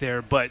unpack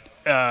there, but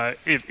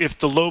if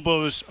the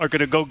Lobos are going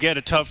to go get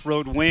a tough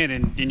road win,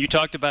 and you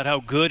talked about how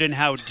good and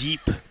how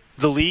deep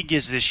the league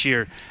is this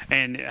year,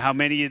 and how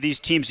many of these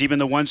teams, even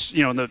the ones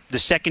in the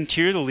second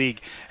tier of the league,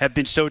 have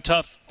been so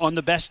tough on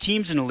the best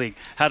teams in the league.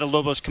 How do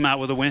Lobos come out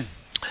with a win?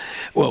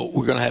 Well,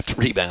 we're going to have to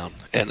rebound,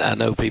 and I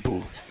know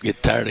people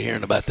get tired of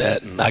hearing about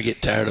that, and I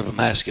get tired of them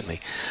asking me.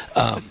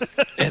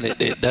 And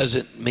it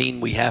doesn't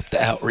mean we have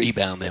to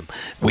out-rebound them.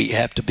 We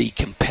have to be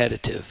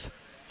competitive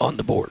on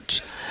the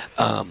boards.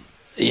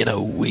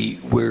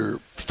 We're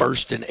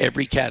first in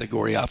every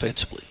category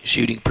offensively: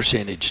 shooting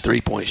percentage,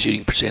 three-point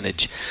shooting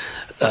percentage,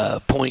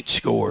 points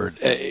scored,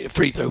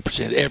 free throw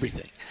percentage,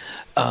 everything.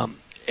 And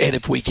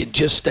if we can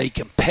just stay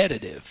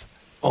competitive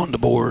on the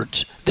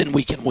boards, then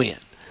we can win.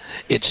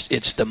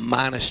 It's the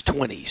minus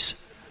 20s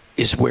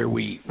is where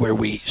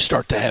we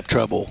start to have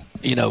trouble,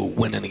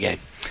 winning the game.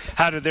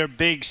 How do their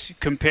bigs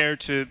compare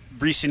to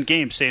recent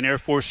games, say in Air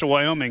Force or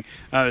Wyoming,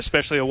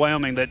 especially a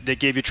Wyoming that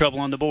gave you trouble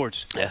on the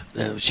boards?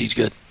 Yeah, she's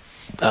good.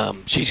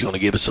 She's going to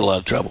give us a lot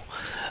of trouble.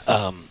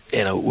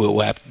 We'll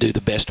have to do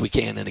the best we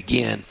can. And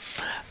again,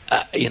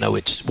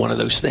 it's one of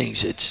those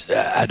things.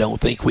 I don't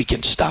think we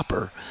can stop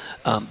her,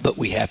 but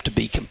we have to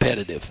be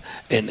competitive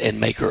and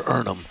make her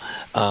earn them.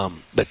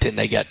 But then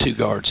they got 2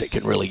 guards that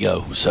can really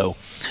go. So,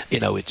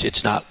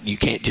 it's not, you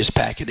can't just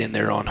pack it in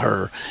there on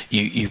her.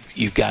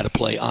 You've got to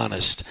play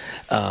honest.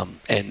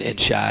 And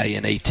Shai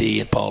and AT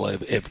and Paula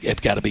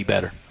have got to be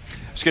better.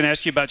 I was going to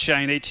ask you about Shai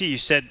and AT. You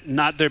said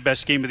not their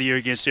best game of the year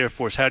against Air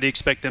Force. How do you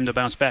expect them to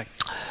bounce back?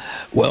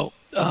 Well,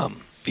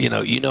 you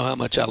know how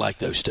much I like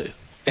those 2.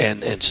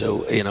 And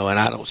so, and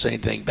I don't say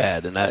anything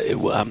bad, and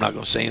I'm not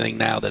going to say anything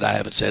now that I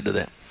haven't said to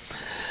them.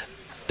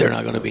 They're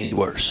not going to be any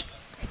worse.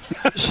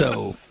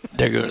 So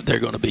they're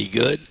going to be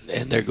good,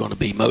 and they're going to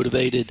be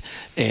motivated,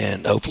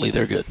 and hopefully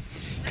they're good.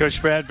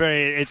 Coach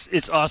Bradbury,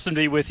 it's awesome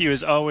to be with you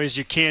as always.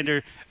 Your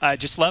candor, I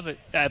just love it,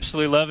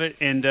 absolutely love it,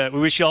 and we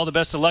wish you all the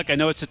best of luck. I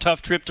know it's a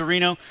tough trip to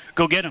Reno.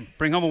 Go get them,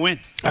 bring home a win.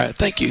 All right,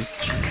 thank you.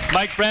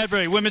 Mike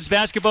Bradbury, women's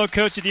basketball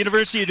coach at the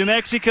University of New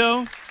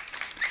Mexico.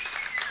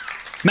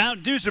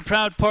 Mountain Dew's a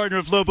proud partner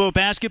of Lobo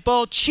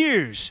Basketball.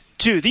 Cheers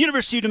to the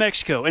University of New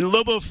Mexico and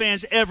Lobo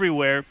fans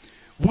everywhere.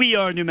 We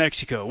are New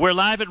Mexico. We're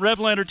live at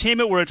Revel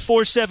Entertainment. We're at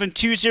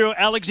 4720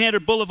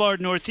 Alexander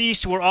Boulevard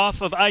Northeast. We're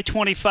off of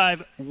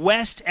I-25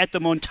 West at the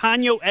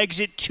Montano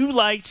exit. 2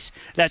 lights.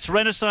 That's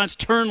Renaissance.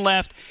 Turn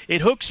left.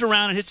 It hooks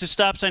around and hits the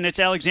stop sign. It's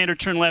Alexander.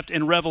 Turn left.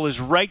 And Revel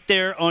is right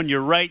there on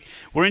your right.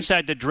 We're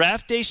inside the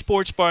Draft Day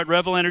Sports Bar at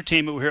Revel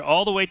Entertainment. We're here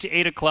all the way to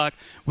 8 o'clock.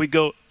 We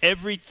go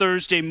every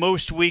Thursday,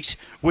 most weeks,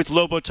 with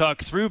Lobo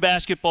Talk through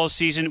basketball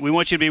season. We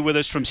want you to be with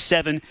us from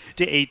 7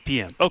 to 8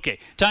 p.m. Okay,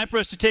 time for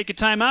us to take a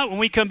time out. When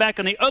we come back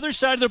on the other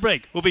side of the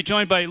break, we'll be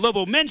joined by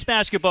Lobo men's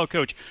basketball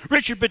coach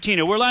Richard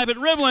Pitino. We're live at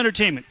Revel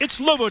Entertainment. It's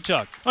Lobo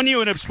Talk on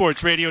UNF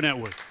Sports Radio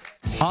Network.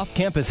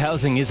 Off-campus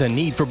housing is a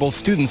need for both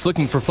students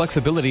looking for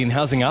flexibility in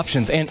housing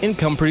options and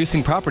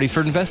income-producing property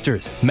for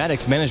investors.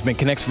 Maddox Management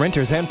connects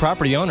renters and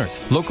property owners.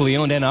 Locally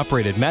owned and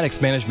operated,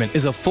 Maddox Management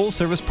is a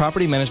full-service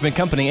property management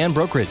company and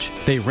brokerage.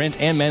 They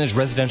rent and manage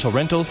residential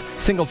rentals,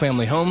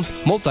 single-family homes,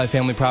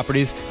 multifamily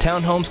properties,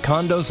 townhomes,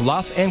 condos,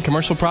 lofts, and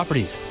commercial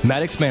properties.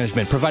 Maddox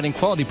Management, providing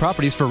quality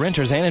properties for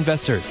renters and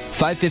investors.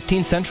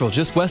 515 Central,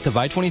 just west of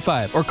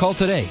I-25, or call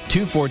today,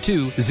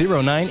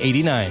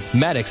 242-0989.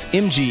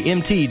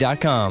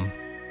 MaddoxMGMT.com.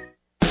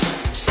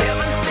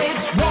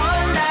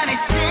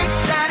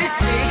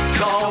 761-9696.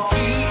 Call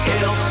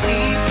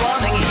TLC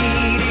Plumbing,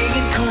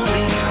 Heating, and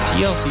Cooling.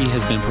 TLC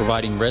has been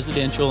providing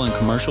residential and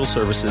commercial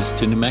services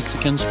to New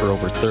Mexicans for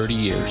over 30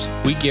 years.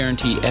 We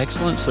guarantee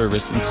excellent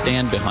service and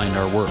stand behind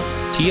our work.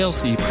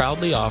 TLC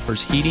proudly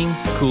offers heating,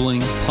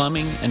 cooling,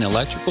 plumbing, and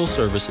electrical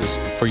services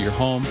for your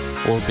home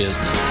or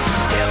business.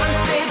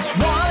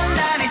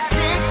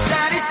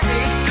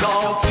 761-9696.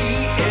 Call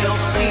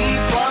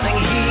TLC Plumbing,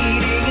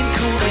 Heating, and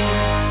Cooling.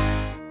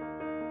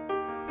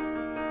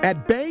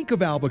 At Bank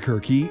of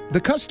Albuquerque, the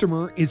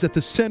customer is at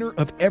the center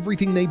of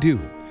everything they do.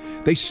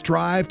 They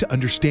strive to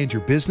understand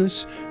your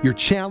business, your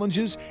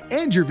challenges,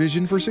 and your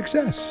vision for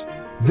success.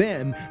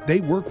 Then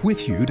they work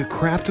with you to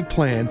craft a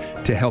plan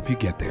to help you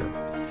get there.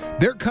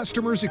 Their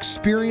customers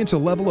experience a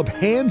level of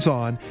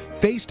hands-on,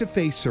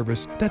 face-to-face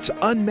service that's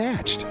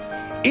unmatched.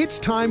 It's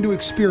time to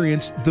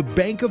experience the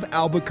Bank of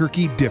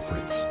Albuquerque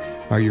difference.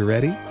 Are you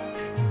ready?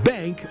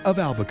 Bank of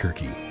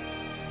Albuquerque.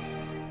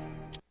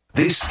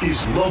 This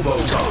is Lobo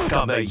Talk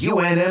on the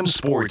UNM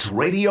Sports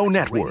Radio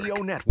Network.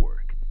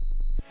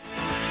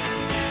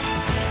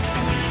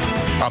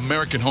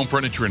 American Home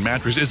Furniture and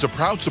Mattress is a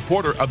proud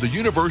supporter of the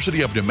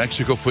University of New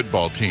Mexico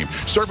football team,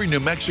 serving New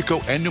Mexico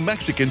and New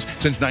Mexicans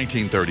since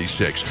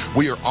 1936.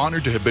 We are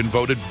honored to have been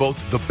voted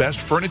both the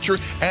best furniture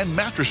and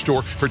mattress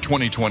store for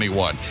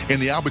 2021 in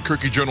the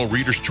Albuquerque Journal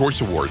Reader's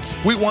Choice Awards.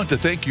 We want to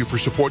thank you for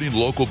supporting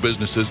local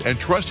businesses and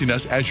trusting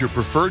us as your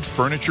preferred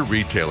furniture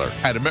retailer.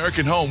 At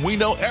American Home, we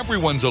know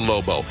everyone's a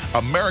Lobo.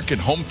 American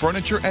Home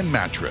Furniture and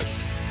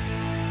Mattress.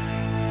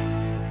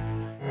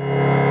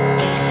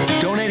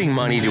 Donating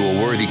money to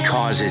a worthy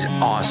cause is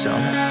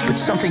awesome, but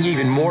something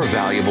even more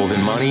valuable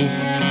than money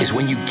is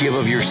when you give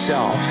of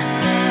yourself. Teach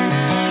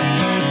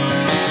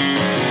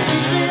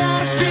me how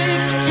to speak,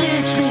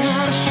 teach me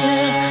how to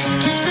share,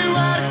 teach me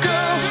where to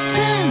go,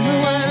 tell me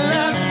where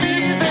love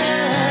be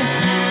there.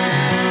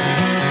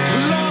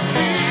 Love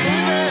be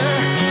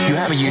there. You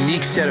have a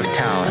unique set of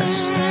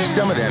talents.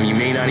 Some of them you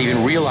may not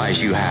even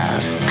realize you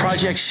have.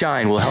 Project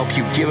Shine will help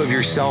you give of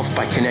yourself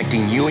by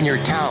connecting you and your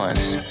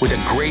talents with a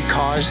great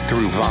cause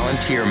through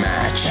Volunteer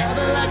Match.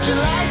 Let your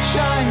light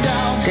shine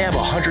down. They have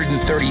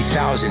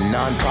 130,000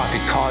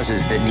 nonprofit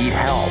causes that need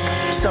help.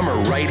 Some are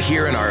right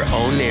here in our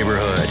own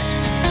neighborhood.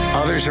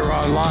 Others are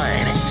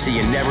online, so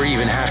you never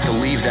even have to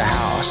leave the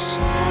house.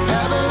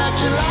 Let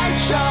your light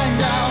shine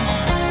down.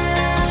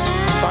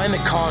 Find the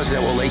cause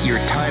that will let your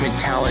time and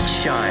talent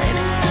shine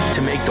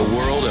to make the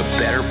world a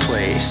better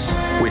place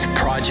with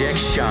Project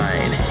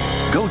Shine.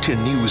 Go to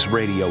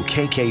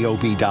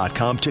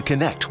newsradiokkob.com to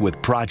connect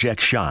with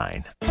Project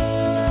Shine.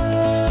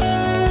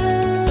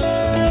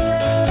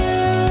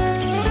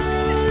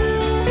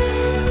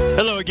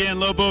 Hello again,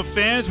 Lobo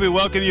fans. We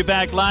welcome you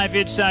back live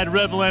inside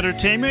Revel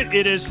Entertainment.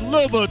 It is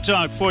Lobo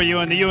Talk for you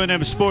on the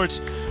UNM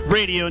Sports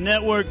Radio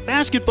Network.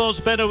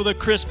 Basketball's better with a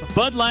crisp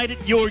Bud Light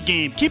at your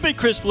game. Keep it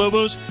crisp,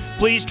 Lobos.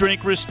 Please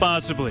drink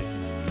responsibly.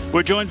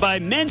 We're joined by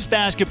men's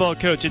basketball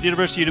coach at the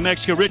University of New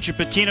Mexico, Richard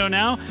Pitino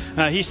now.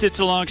 He sits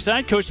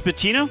alongside Coach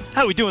Pitino.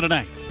 How are we doing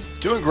tonight?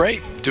 Doing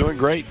great.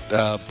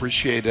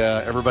 Appreciate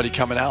everybody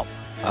coming out.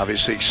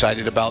 Obviously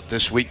excited about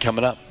this week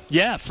coming up.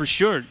 Yeah, for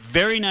sure.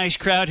 Very nice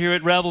crowd here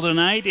at Revel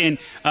tonight, and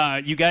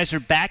you guys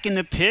are back in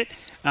the pit.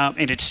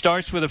 And it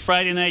starts with a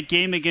Friday night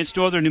game against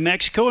Northern New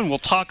Mexico, and we'll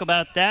talk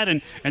about that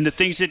and the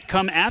things that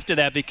come after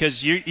that,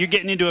 because you're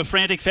getting into a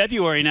frantic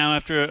February now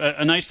after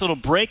a nice little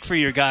break for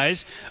your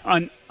guys.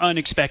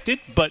 Unexpected,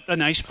 but a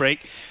nice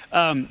break.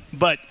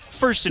 But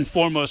first and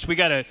foremost, we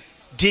got to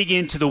dig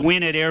into the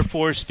win at Air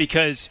Force,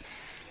 because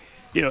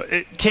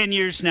 10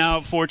 years now,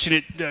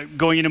 fortunate,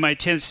 going into my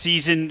 10th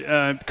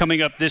season,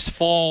 coming up this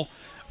fall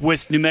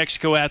with New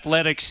Mexico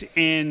athletics,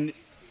 and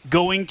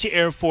going to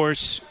Air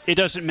Force, it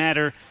doesn't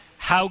matter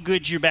how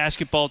good your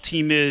basketball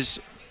team is.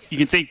 You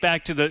can think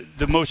back to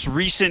the most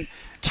recent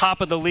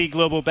top-of-the-league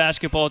global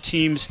basketball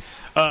teams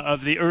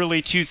of the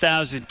early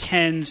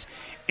 2010s,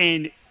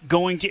 and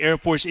going to Air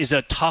Force is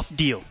a tough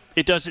deal.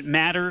 It doesn't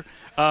matter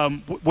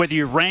whether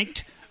you're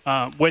ranked,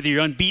 whether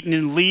you're unbeaten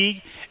in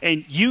league,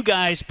 and you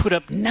guys put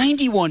up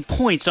 91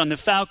 points on the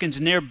Falcons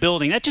in their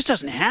building. That just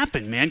doesn't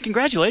happen, man.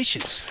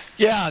 Congratulations.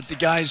 Yeah, the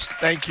guys,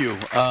 thank you.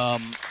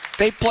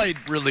 They played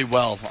really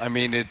well. I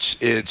mean,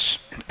 it's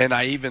and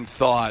I even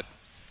thought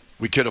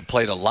we could have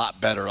played a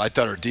lot better. I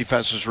thought our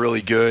defense was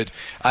really good.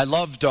 I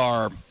loved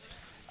our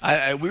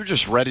We were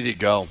just ready to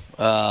go.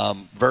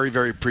 Very,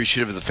 very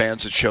appreciative of the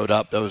fans that showed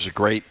up. That was a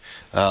great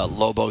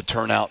Lobo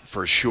turnout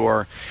for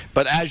sure.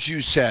 But as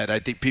you said, I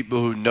think people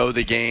who know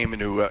the game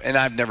and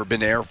I've never been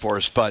to Air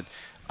Force, but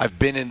I've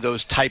been in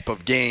those type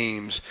of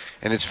games,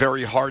 and it's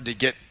very hard to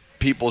get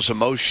people's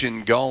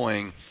emotion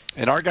going.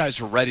 And our guys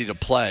were ready to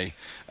play.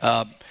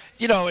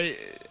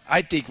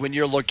 I think when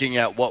you're looking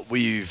at what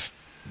we've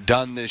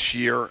done this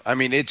year, I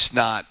mean, it's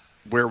not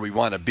where we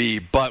want to be,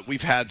 but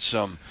we've had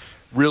some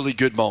really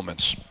good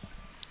moments,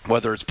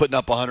 whether it's putting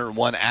up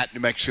 101 at New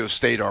Mexico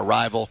State, our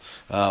rival,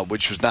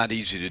 which was not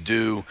easy to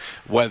do,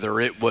 whether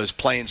it was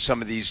playing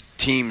some of these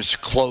teams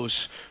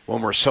close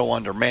when we're so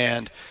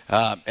undermanned,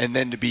 and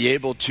then to be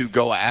able to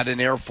go at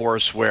an Air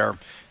Force where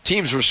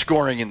teams were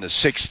scoring in the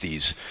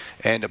 60s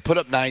and to put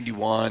up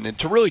 91 and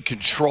to really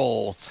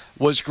control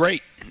was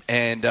great.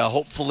 And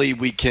hopefully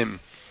we can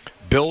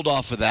build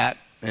off of that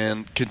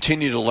and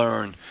continue to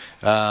learn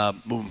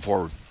moving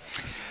forward.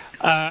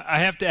 I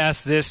have to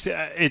ask this.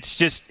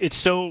 It's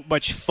so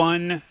much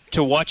fun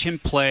to watch him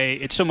play.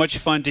 It's so much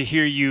fun to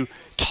hear you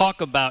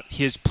talk about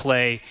his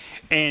play.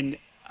 And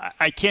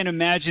I can't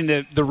imagine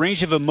the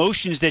range of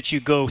emotions that you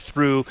go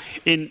through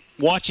in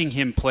watching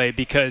him play,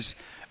 because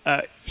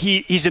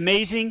he's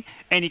amazing,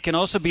 and he can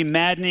also be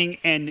maddening,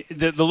 and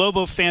the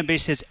Lobo fan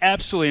base has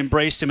absolutely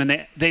embraced him,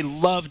 and they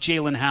love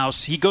Jalen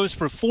House. He goes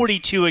for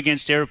 42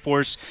 against Air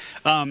Force.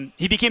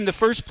 He became the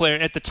first player.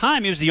 At the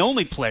time, he was the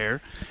only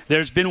player.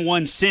 There's been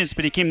one since,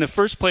 but he became the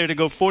first player to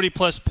go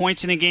 40-plus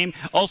points in a game,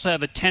 also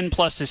have a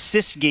 10-plus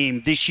assist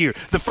game this year.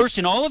 The first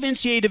in all of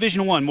NCAA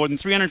Division I, more than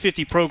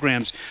 350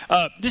 programs.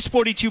 This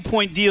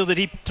 42-point deal that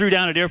he threw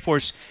down at Air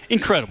Force,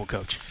 incredible,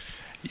 Coach.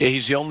 Yeah,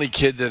 he's the only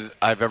kid that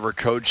I've ever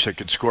coached that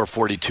could score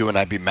 42, and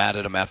I'd be mad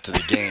at him after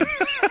the game.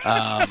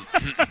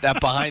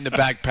 That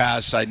behind-the-back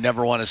pass, I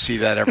never want to see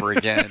that ever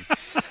again.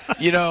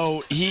 He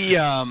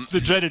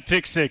the dreaded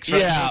pick six,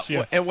 right?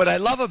 Yeah, and what I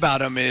love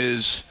about him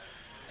is,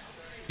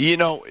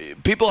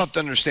 people have to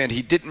understand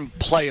he didn't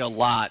play a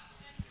lot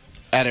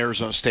at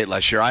Arizona State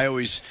last year. I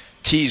always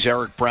tease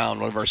Eric Brown,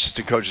 one of our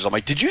assistant coaches. I'm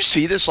like, did you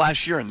see this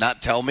last year and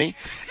not tell me?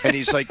 And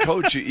he's like,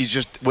 Coach, he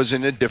just was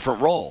in a different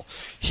role.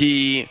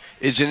 He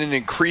is in an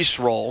increased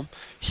role.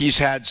 He's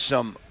had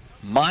some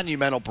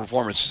monumental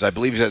performances. I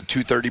believe he's had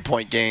 2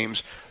 30-point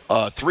games,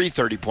 3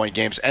 30-point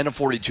games, and a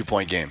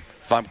 42-point game,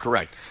 if I'm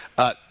correct.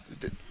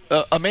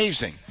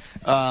 Amazing.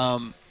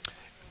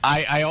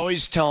 I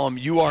always tell him,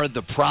 you are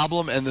the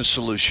problem and the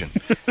solution.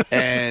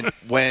 And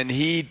when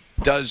he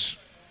does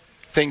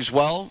things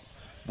well,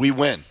 we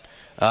win.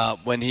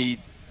 When he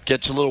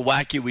gets a little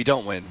wacky, we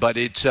don't win. But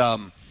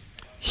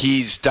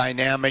he's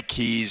dynamic.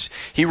 He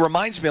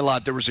reminds me a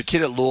lot. There was a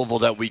kid at Louisville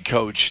that we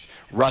coached,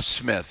 Russ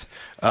Smith,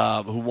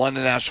 who won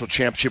the national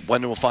championship,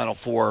 went to a Final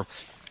Four.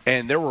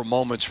 And there were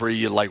moments where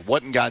you're like,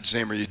 what in God's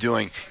name are you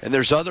doing? And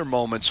there's other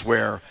moments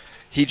where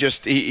he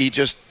just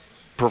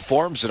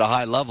performs at a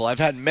high level. I've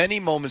had many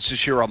moments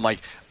this year where I'm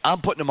like, I'm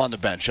putting him on the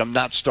bench. I'm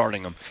not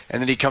starting him.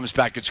 And then he comes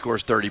back and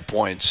scores 30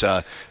 points.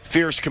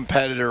 Fierce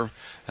competitor,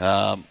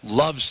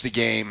 loves the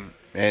game.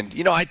 And,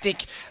 I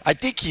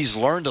think he's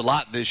learned a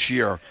lot this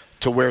year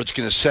to where it's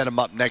going to set him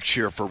up next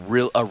year for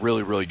a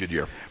really, really good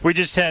year. We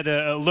just had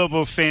a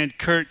Lobo fan,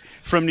 Kurt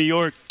from New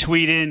York,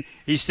 tweet in.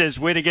 He says,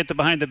 way to get the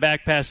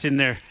behind-the-back pass in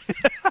there.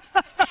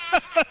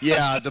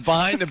 Yeah, the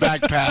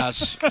behind-the-back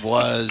pass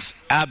was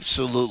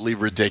absolutely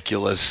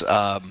ridiculous.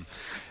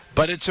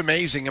 But it's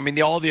amazing. I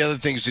mean, all the other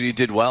things that he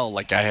did well,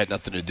 like I had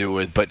nothing to do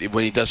with. But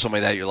when he does something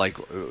like that, you're like,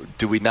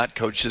 do we not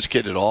coach this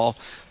kid at all?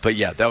 But,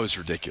 yeah, that was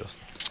ridiculous.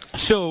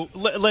 So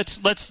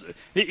let's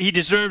he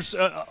deserves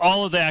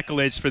all of the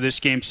accolades for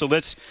this game. So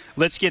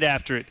let's get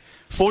after it.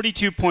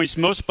 42 points,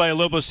 most by a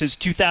Lobo since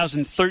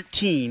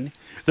 2013.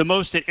 The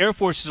most that Air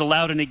Force has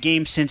allowed in a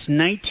game since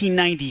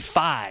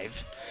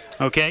 1995.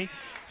 Okay?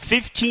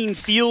 15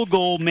 field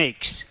goal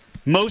makes,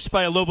 most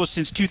by a Lobo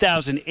since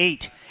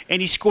 2008.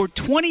 And he scored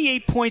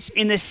 28 points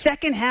in the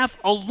second half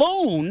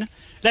alone.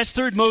 That's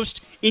third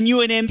most in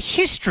UNM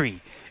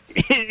history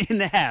in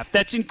the half.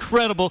 That's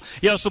incredible.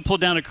 He also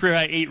pulled down a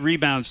career-high 8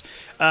 rebounds.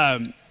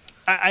 I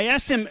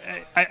asked him,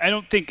 I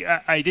don't think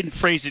I didn't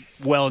phrase it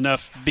well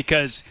enough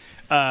because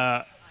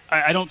I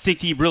don't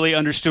think he really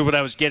understood what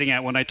I was getting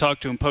at when I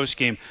talked to him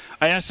post-game.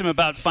 I asked him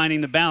about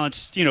finding the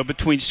balance,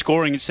 between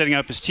scoring and setting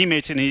up his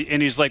teammates, and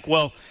he's like,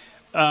 well,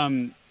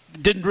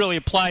 didn't really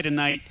apply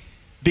tonight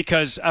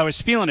because I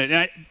was feeling it.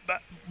 And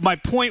my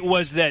point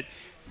was that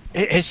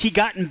has he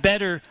gotten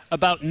better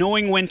about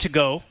knowing when to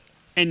go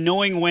and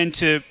knowing when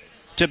to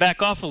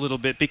back off a little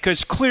bit?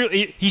 Because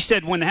clearly, he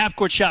said when the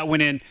half-court shot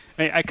went in,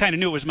 I kind of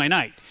knew it was my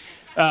night.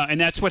 And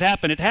that's what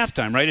happened at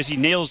halftime, right, as he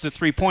nails the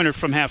three-pointer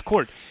from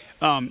half-court.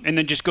 And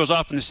then just goes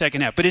off in the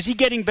second half. But is he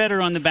getting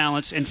better on the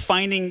balance and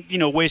finding,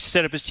 ways to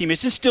set up his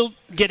teammates and still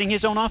getting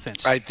his own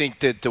offense? I think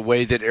that the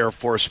way that Air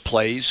Force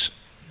plays,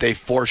 they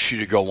force you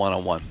to go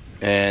one-on-one.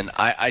 And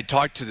I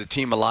talked to the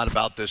team a lot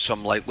about this.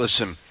 I'm like,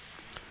 listen,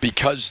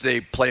 because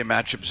they play a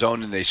matchup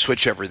zone and they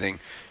switch everything,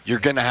 you're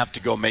going to have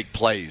to go make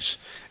plays.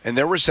 And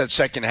there was that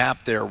second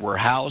half there where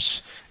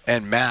House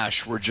and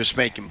MASH were just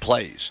making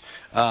plays.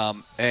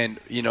 And,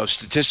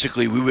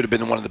 statistically, we would have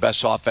been one of the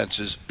best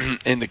offenses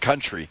in the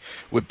country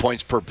with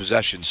points per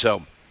possession.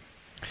 So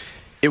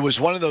it was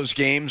one of those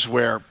games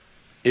where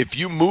if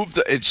you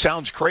move it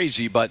sounds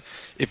crazy, but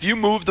if you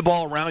move the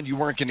ball around, you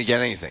weren't going to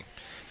get anything.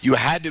 You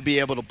had to be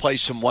able to play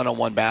some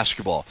one-on-one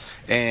basketball.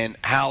 And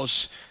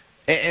House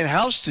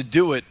to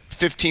do it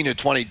 15 to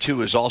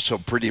 22 is also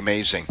pretty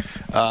amazing.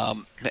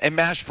 And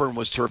Mashburn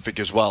was terrific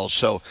as well.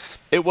 So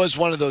it was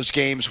one of those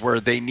games where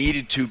they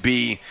needed to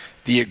be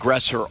the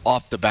aggressor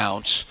off the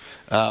bounce,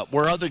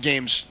 where other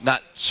games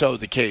not so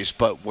the case.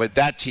 But with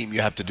that team,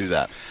 you have to do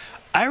that.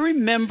 I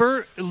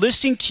remember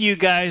listening to you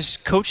guys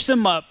coach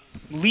them up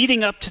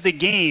leading up to the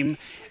game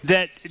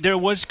that there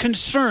was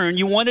concern.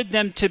 You wanted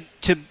them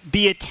to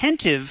be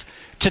attentive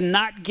to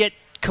not get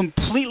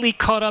completely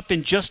caught up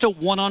in just a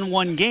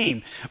one-on-one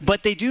game.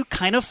 But they do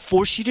kind of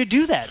force you to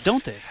do that,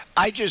 don't they?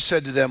 I just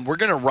said to them, we're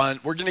going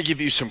to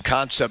give you some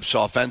concepts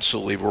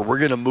offensively where we're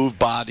going to move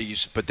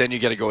bodies, but then you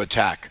got to go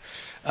attack.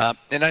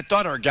 And I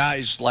thought our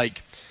guys,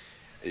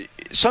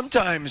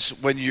 sometimes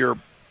when you're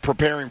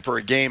preparing for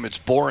a game, it's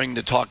boring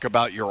to talk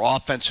about your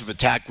offensive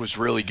attack was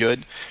really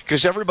good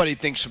because everybody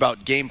thinks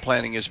about game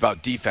planning is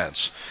about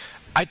defense.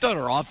 I thought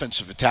our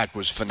offensive attack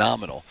was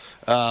phenomenal.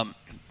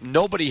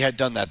 Nobody had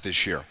done that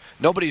this year.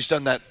 Nobody's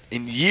done that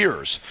in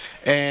years.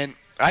 And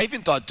I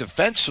even thought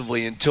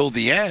defensively until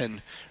the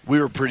end, we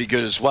were pretty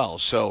good as well.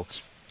 So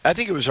I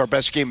think it was our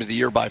best game of the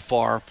year by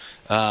far.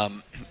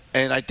 And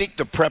I think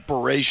the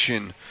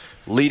preparation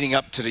leading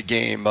up to the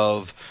game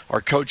of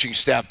our coaching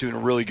staff doing a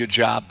really good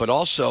job, but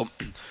also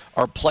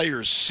our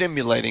players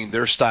simulating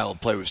their style of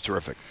play was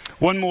terrific.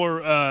 One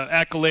more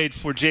accolade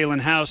for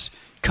Jalen House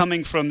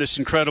coming from this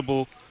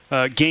incredible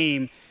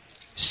game.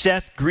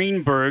 Seth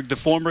Greenberg, the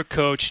former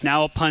coach,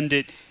 now a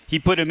pundit, he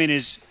put him in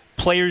his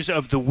Players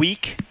of the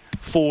Week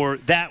for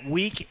that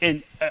week,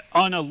 and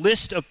on a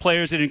list of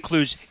players that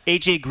includes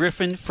A.J.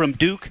 Griffin from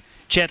Duke,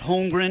 Chet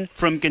Holmgren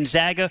from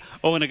Gonzaga,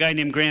 and a guy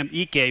named Graham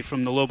Ike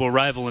from the Lobo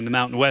rival in the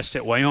Mountain West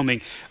at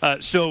Wyoming.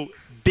 So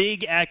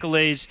big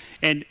accolades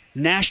and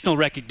national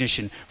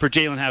recognition for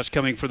Jalen House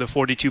coming for the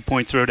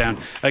 42-point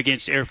throwdown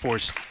against Air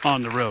Force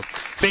on the road.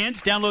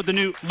 Fans, download the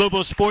new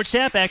Lobo Sports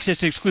app,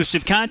 access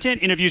exclusive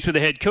content, interviews with the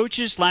head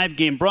coaches, live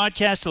game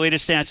broadcasts, the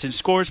latest stats and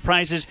scores,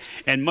 prizes,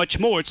 and much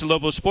more. It's the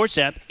Lobo Sports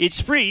app.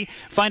 It's free.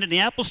 Find it in the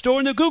Apple Store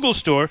and the Google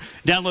Store.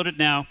 Download it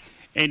now.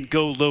 And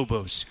go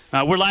Lobos.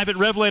 We're live at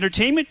Revel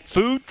Entertainment.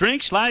 Food,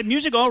 drinks, live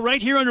music, all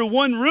right here under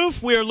one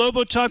roof. We are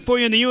Lobo Talk for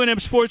you on the UNM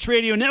Sports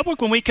Radio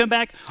Network. When we come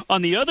back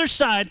on the other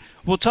side,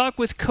 we'll talk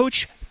with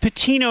Coach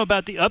Pitino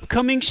about the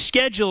upcoming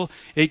schedule.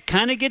 It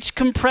kind of gets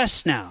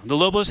compressed now. The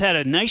Lobos had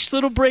a nice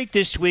little break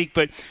this week,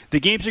 but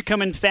the games are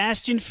coming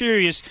fast and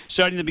furious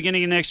starting the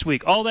beginning of next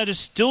week. All that is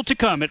still to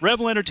come at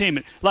Revel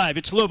Entertainment. Live,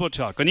 it's Lobo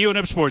Talk on the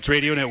UNM Sports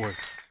Radio Network.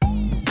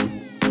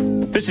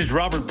 This is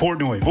Robert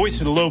Portnoy, voice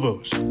of the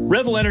Lobos.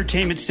 Revel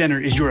Entertainment Center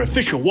is your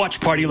official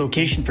watch party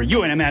location for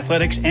UNM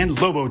Athletics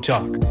and Lobo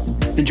Talk.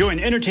 Enjoy an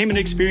entertainment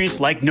experience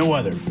like no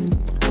other.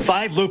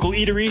 5 local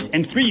eateries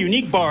and 3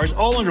 unique bars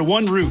all under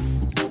one roof.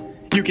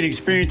 You can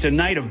experience a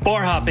night of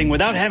bar hopping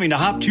without having to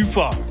hop too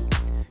far.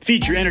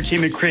 Feed your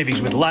entertainment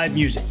cravings with live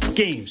music,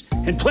 games,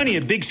 and plenty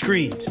of big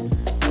screens.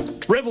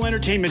 Revel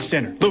Entertainment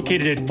Center,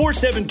 located at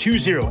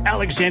 4720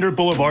 Alexander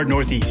Boulevard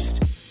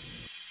Northeast.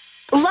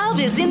 Love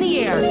is in the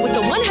air with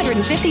the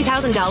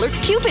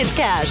 $150,000 Cupid's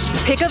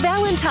Cash. Pick a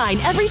Valentine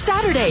every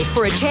Saturday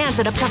for a chance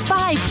at up to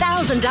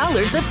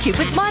 $5,000 of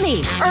Cupid's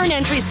money. Earn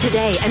entries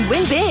today and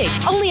win big.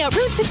 Only at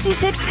Route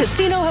 66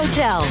 Casino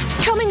Hotel.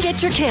 Come and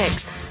get your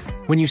kicks.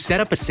 When you set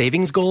up a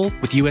savings goal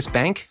with U.S.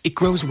 Bank, it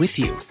grows with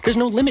you. There's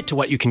no limit to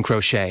what you can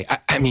crochet.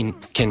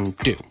 Can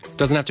do.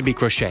 Doesn't have to be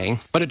crocheting,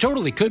 but it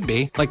totally could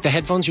be. Like the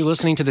headphones you're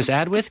listening to this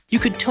ad with, you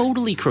could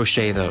totally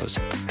crochet those.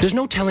 There's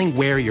no telling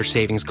where your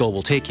savings goal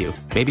will take you.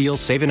 Maybe you'll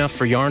save enough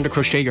for yarn to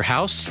crochet your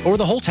house or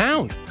the whole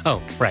town.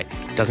 Oh, right.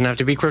 Doesn't have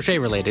to be crochet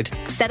related.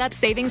 Set up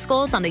savings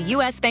goals on the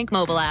U.S. Bank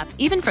mobile app,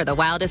 even for the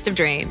wildest of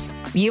dreams.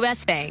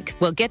 U.S. Bank.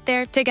 We'll get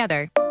there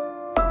together.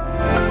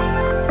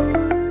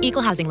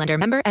 Equal housing lender,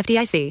 member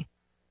FDIC.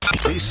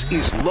 This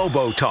is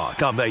Lobo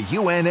Talk on the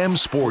UNM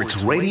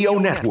Sports Radio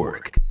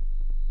Network.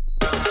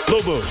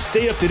 Lobos,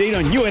 stay up to date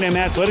on UNM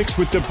Athletics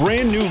with the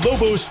brand new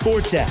Lobo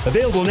Sports app,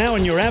 available now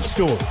in your app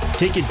store.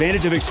 Take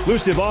advantage of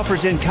exclusive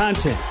offers and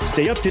content.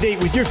 Stay up to date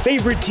with your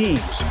favorite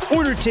teams.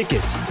 Order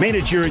tickets,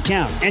 manage your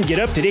account, and get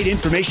up-to-date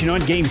information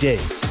on game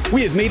days.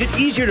 We have made it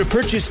easier to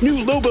purchase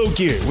new Lobo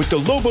gear with the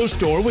Lobo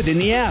store within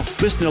the app.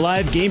 Listen to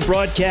live game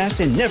broadcasts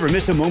and never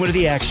miss a moment of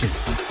the action.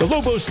 The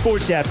Lobo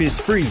Sports app is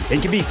free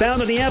and can be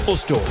found on the Apple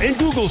Store and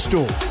Google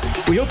Store.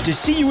 We hope to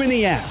see you in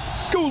the app.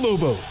 Go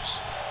Lobos!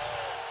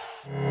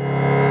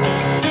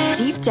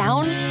 Deep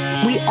down,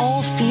 we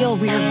all feel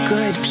we're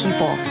good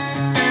people.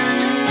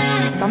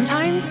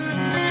 Sometimes,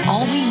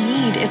 all we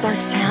need is our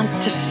chance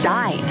to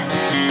shine.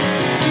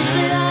 Teach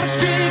me how to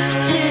speak,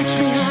 teach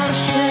me how to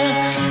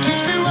share,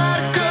 teach me where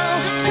to go,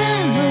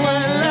 tell me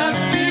where love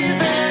be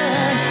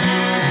there.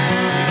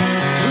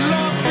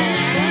 Love be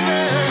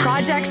there.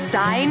 Project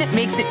Shine Shine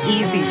makes it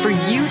easy for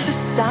you to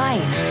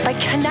shine by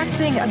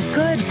connecting a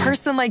good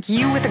person like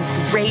you with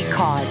a great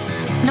cause.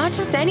 Not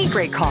just any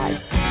great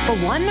cause, but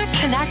one that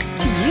connects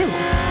to you,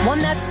 one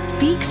that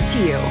speaks to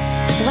you,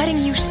 letting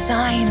you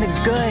shine the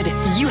good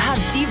you have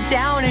deep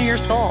down in your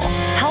soul,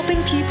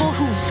 helping people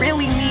who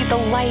really need the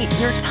light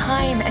your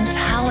time and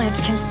talent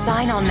can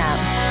shine on them.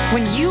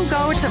 When you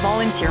go to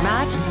Volunteer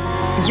Match,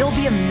 you'll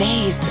be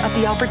amazed at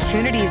the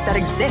opportunities that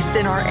exist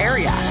in our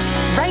area,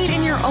 right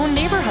in your own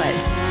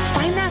neighborhood.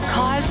 Find that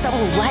cause that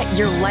will let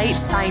your light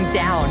shine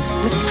down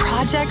with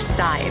Project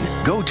Shine.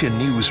 Go to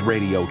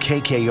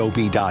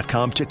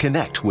newsradiokkob.com to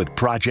connect with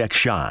Project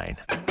Shine.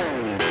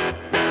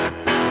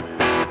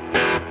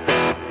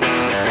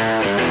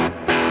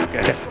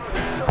 Okay.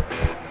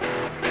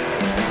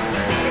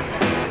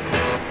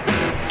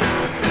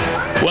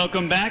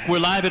 Welcome back. We're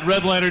live at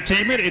Revel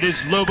Entertainment. It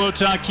is Lobo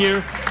Talk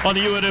here on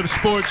the UNM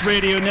Sports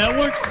Radio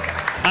Network.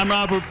 I'm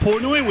Robert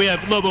Portnoy. We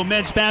have Lobo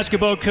men's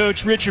basketball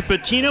coach Richard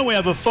Pitino. We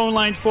have a phone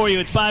line for you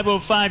at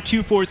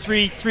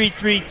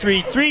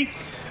 505-243-3333.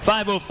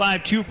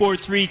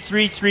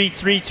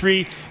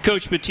 505-243-3333.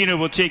 Coach Pitino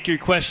will take your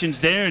questions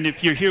there. And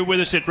if you're here with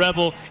us at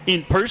Revel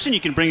in person, you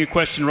can bring a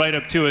question right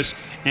up to us,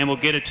 and we'll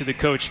get it to the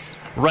coach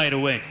right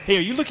away. Hey,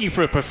 are you looking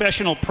for a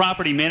professional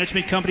property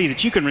management company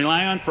that you can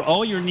rely on for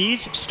all your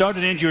needs? Start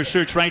and end your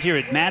search right here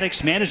at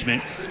Maddox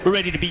Management. We're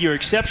ready to be your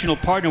exceptional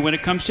partner when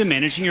it comes to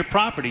managing your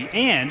property.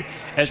 And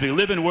as we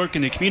live and work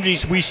in the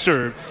communities we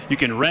serve, you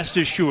can rest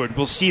assured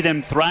we'll see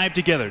them thrive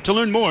together. To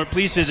learn more,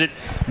 please visit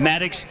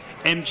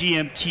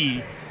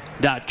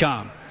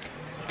maddoxmgmt.com.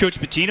 Coach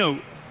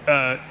Pitino,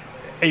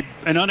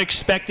 an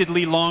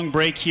unexpectedly long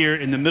break here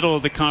in the middle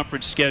of the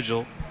conference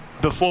schedule.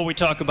 Before we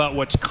talk about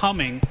what's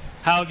coming,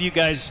 how have you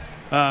guys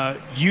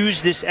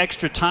used this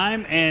extra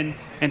time, and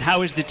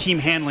how is the team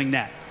handling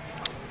that?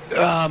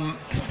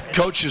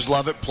 Coaches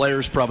love it.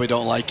 Players probably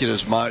don't like it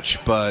as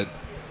much, but,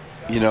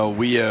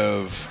 we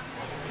have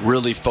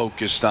really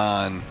focused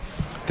on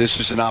this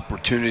is an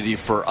opportunity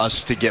for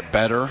us to get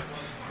better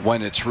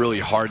when it's really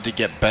hard to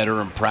get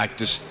better in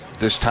practice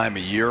this time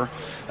of year.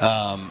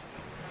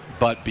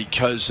 But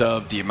because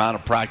of the amount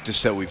of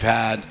practice that we've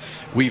had,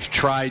 we've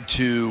tried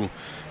to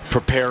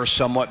prepare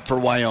somewhat for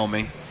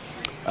Wyoming,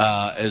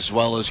 as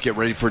well as get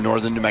ready for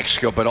Northern New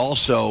Mexico, but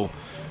also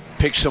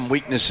pick some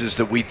weaknesses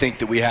that we think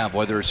that we have,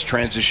 whether it's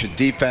transition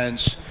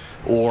defense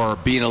or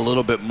being a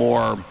little bit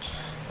more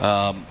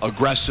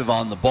aggressive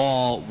on the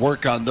ball,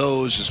 work on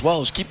those, as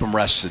well as keep them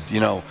rested.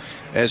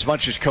 As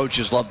much as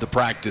coaches love to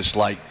practice,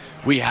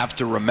 we have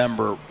to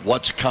remember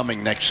what's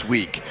coming next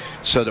week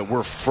so that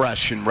we're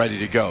fresh and ready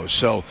to go.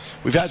 So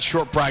we've had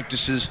short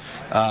practices.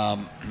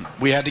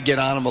 We had to get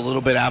on them a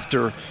little bit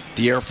after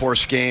the Air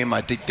Force game.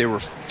 I think they were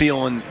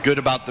feeling good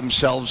about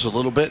themselves a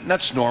little bit, and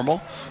that's normal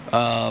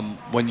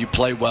when you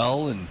play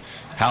well and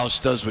House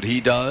does what he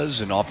does,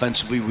 and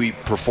offensively we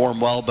perform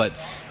well. But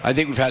I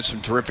think we've had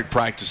some terrific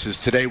practices.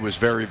 Today was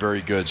very,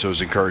 very good, so it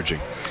was encouraging.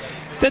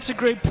 That's a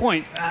great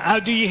point. How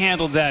do you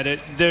handle that?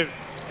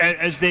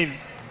 As they've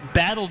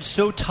battled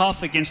so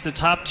tough against the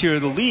top tier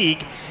of the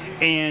league,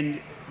 and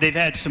they've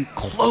had some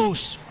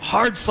close,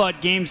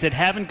 hard-fought games that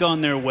haven't gone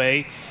their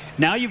way.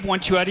 Now you've won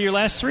 2 out of your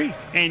last 3,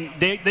 and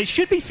they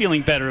should be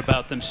feeling better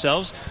about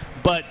themselves,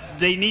 but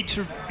they need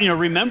to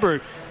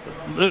remember,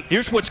 look,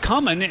 here's what's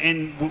coming,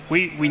 and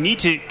we need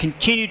to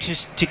continue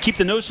to keep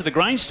the nose to the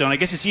grindstone. I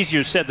guess it's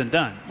easier said than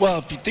done. Well,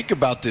 if you think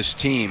about this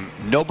team,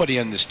 nobody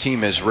on this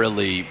team has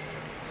really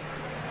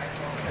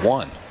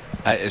won.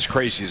 As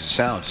crazy as it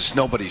sounds, it's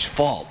nobody's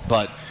fault.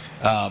 But,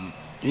 and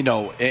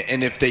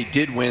if they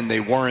did win,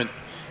 they weren't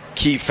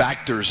key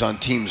factors on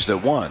teams that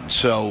won.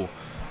 So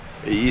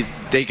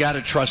they got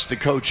to trust the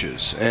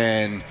coaches.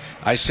 And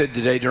I said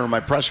today during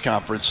my press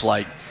conference,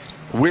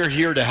 we're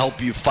here to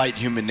help you fight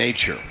human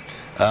nature.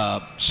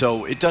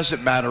 So it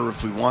doesn't matter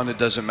if we won, it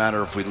doesn't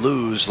matter if we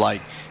lose.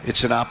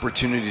 It's an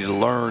opportunity to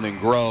learn and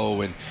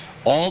grow. And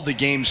all the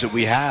games that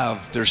we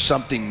have, there's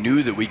something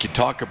new that we could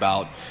talk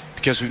about,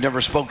 because we've never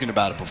spoken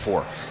about it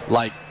before.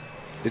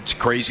 It's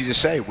crazy to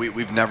say.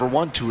 We've never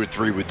won 2 or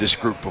 3 with this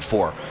group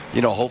before.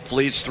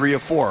 Hopefully it's 3 or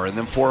 4, and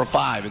then 4 or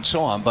 5, and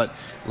so on. But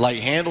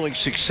handling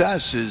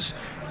success is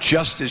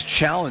just as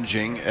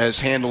challenging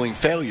as handling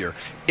failure,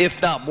 if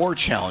not more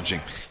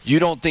challenging. You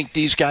don't think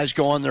these guys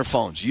go on their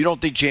phones. You don't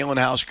think Jalen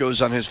House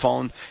goes on his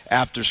phone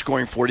after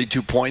scoring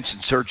 42 points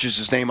and searches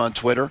his name on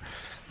Twitter?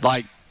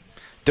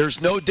 There's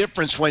no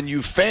difference. When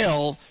you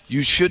fail,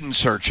 you shouldn't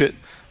search it.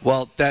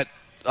 Well, that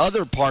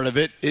other part of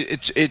it,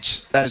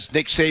 it's as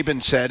Nick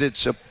Saban said,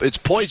 it's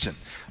poison.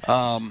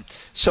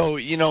 So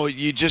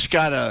you just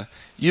gotta.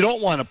 You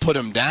don't want to put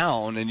them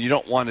down, and you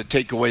don't want to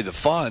take away the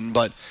fun,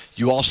 but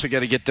you also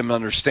got to get them to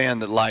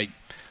understand that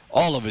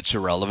all of it's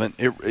irrelevant.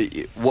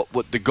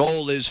 What the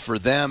goal is for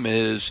them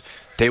is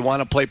they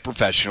want to play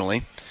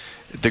professionally.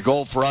 The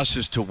goal for us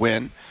is to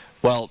win.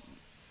 Well,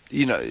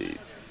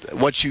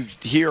 what you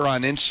hear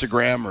on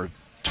Instagram or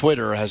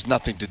Twitter has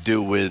nothing to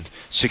do with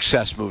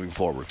success moving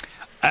forward.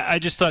 I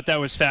just thought that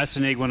was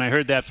fascinating when I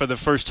heard that for the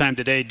first time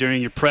today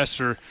during your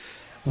presser.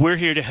 we're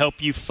here to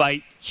help you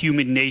fight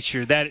human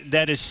nature.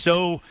 That is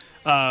so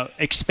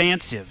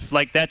expansive.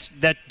 Like that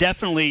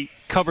definitely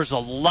covers a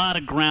lot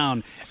of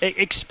ground.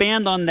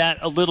 Expand on that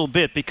a little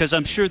bit, because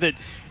I'm sure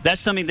that's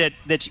something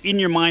that's in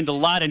your mind a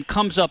lot and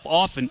comes up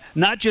often,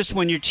 not just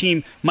when your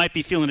team might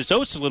be feeling its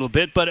oats a little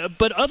bit,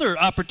 but other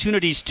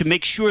opportunities to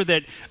make sure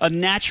that a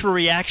natural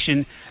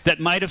reaction that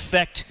might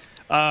affect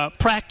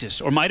practice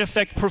or might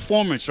affect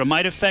performance or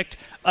might affect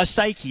a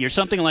psyche or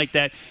something like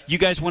that, you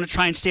guys want to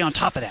try and stay on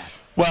top of that.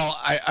 Well,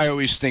 I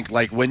always think,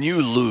 like, when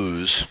you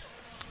lose,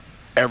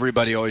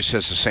 everybody always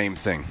says the same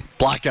thing.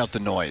 Block out the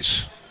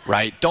noise.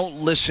 Right? Don't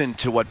listen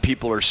to what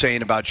people are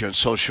saying about you on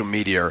social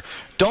media. Or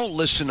don't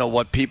listen to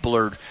what people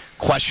are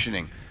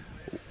questioning.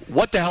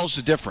 What the hell's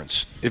the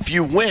difference? If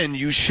you win,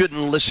 you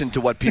shouldn't listen to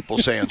what people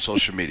say on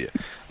social media.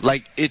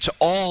 Like, it's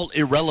all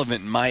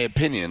irrelevant in my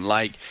opinion.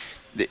 Like,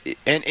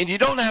 and you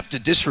don't have to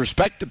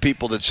disrespect the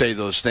people that say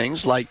those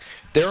things. Like,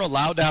 they're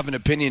allowed to have an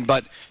opinion,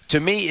 but to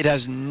me it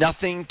has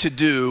nothing to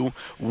do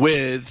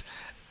with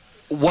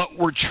what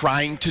we're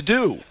trying to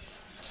do.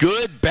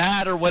 Good,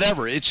 bad, or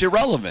whatever. It's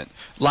irrelevant.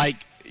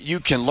 Like, you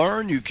can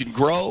learn, you can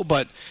grow,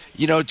 but,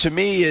 to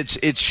me,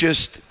 it's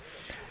just,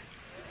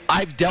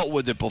 I've dealt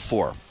with it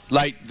before.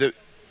 Like,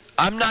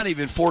 I'm not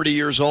even 40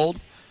 years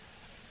old.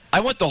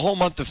 I went the whole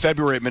month of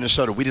February at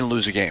Minnesota. We didn't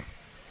lose a game.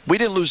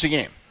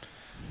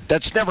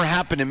 That's never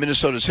happened in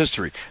Minnesota's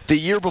history. The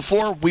year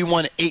before, we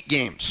won 8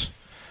 games.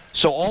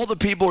 So all the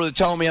people that are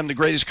telling me I'm the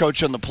greatest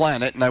coach on the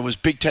planet, and I was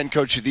Big Ten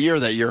Coach of the Year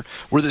that year,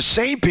 were the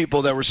same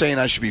people that were saying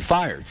I should be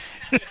fired.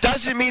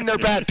 Doesn't mean they're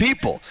bad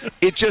people.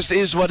 It just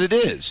is what it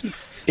is.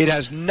 It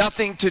has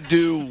nothing to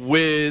do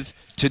with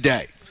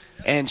today.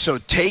 And so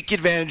take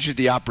advantage of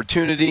the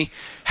opportunity.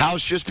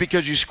 House, just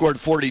because you scored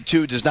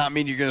 42 does not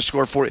mean you're going to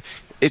score 40.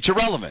 It's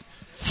irrelevant.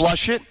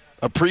 Flush it,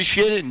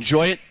 appreciate it,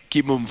 enjoy it,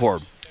 keep moving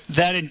forward.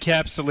 That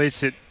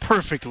encapsulates it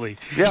perfectly.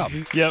 Yeah.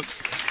 Yep.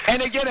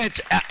 And again,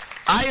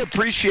 I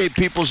appreciate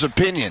people's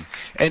opinion.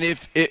 And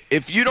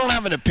if you don't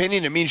have an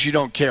opinion, it means you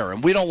don't care.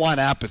 And we don't want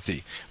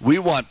apathy. We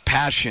want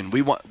passion.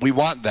 We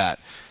want that.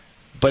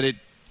 But it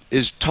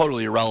is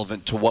totally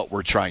irrelevant to what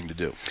we're trying to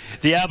do.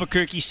 The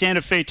Albuquerque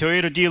Santa Fe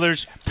Toyota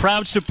dealers,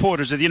 proud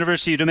supporters of the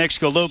University of New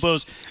Mexico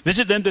Lobos.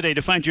 Visit them today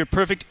to find your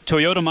perfect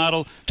Toyota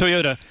model.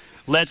 Toyota,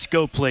 let's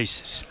go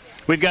places.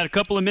 We've got a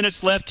couple of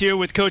minutes left here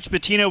with Coach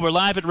Pitino. We're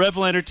live at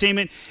Revel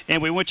Entertainment,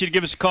 and we want you to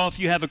give us a call if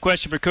you have a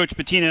question for Coach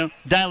Pitino.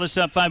 Dial us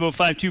up,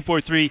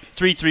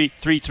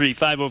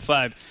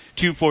 505-243-3333,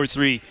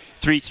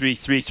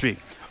 505-243-3333.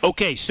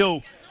 Okay,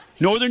 so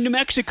Northern New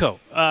Mexico,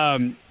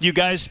 you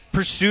guys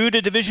pursued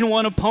a Division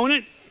I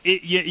opponent.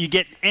 You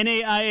get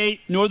NAIA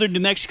Northern New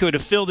Mexico to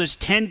fill this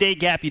 10-day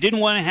gap. You didn't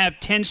want to have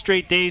 10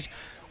 straight days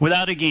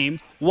without a game.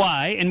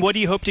 Why? And what do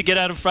you hope to get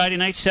out of Friday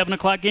night's 7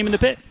 o'clock game in the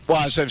pit?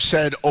 Well, as I've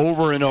said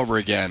over and over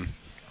again,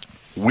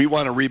 we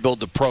want to rebuild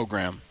the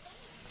program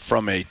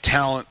from a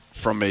talent,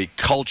 from a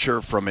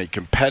culture, from a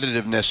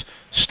competitiveness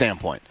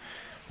standpoint.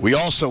 We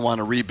also want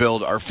to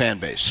rebuild our fan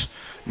base.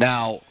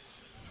 Now,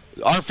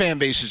 our fan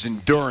base is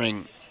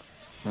enduring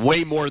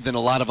way more than a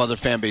lot of other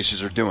fan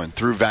bases are doing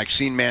through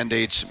vaccine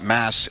mandates,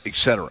 masks,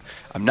 etc.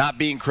 I'm not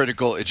being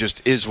critical. It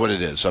just is what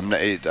it is. I'm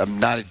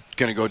not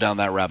going to go down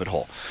that rabbit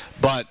hole.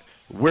 But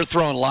we're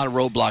throwing a lot of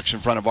roadblocks in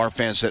front of our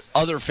fans that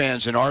other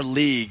fans in our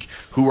league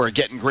who are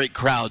getting great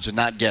crowds and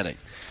not getting.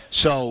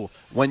 So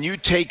when you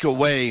take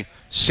away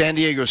San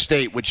Diego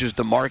State, which is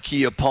the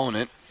marquee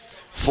opponent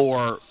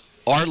for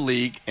our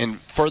league and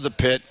for the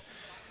pit,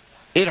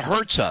 it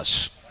hurts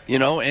us,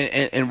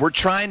 and we're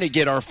trying to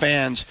get our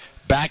fans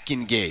back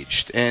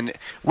engaged. And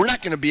we're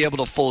not going to be able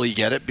to fully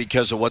get it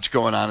because of what's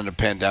going on in the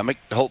pandemic.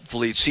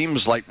 Hopefully, it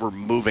seems like we're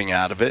moving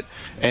out of it.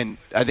 And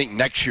I think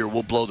next year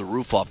we'll blow the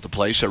roof off the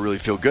place. I really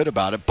feel good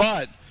about it.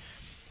 But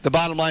the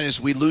bottom line is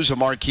we lose a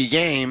marquee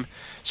game.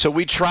 So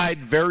we tried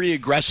very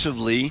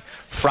aggressively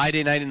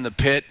Friday night in the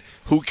pit.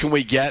 Who can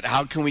we get?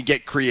 How can we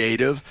get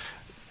creative?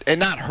 And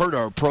not hurt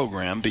our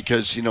program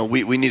because,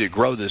 we need to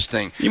grow this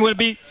thing. You want to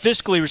be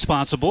fiscally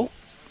responsible.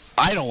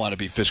 I don't want to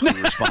be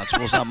fiscally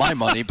responsible. It's not my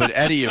money, but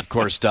Eddie, of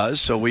course,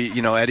 does. So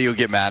Eddie will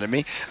get mad at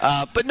me.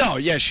 But no,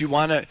 yes, you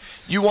want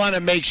to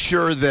make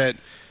sure that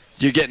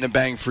you're getting a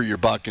bang for your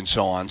buck and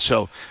so on.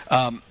 So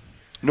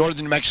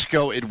Northern New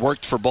Mexico, it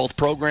worked for both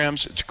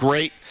programs. It's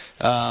great.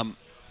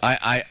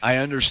 I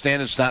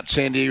understand it's not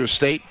San Diego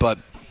State, but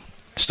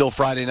still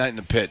Friday night in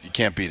the pit. You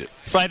can't beat it.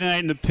 Friday night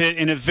in the pit,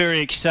 and a very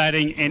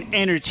exciting and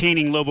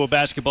entertaining Lobo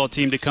basketball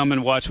team to come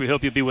and watch. We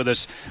hope you'll be with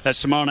us.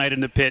 That's tomorrow night in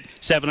the pit,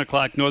 7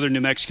 o'clock, Northern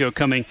New Mexico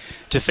coming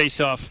to face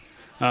off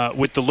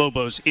with the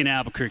Lobos in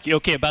Albuquerque.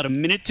 Okay, about a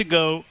minute to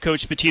go,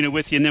 Coach Pitino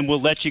with you, and then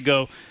we'll let you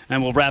go,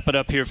 and we'll wrap it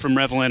up here from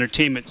Revel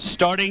Entertainment.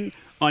 Starting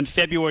on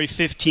February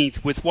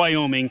 15th with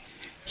Wyoming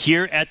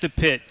here at the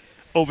pit,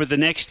 over the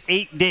next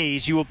 8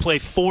 days, you will play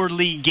 4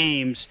 league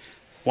games.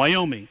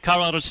 Wyoming,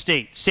 Colorado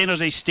State, San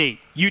Jose State,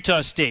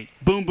 Utah State,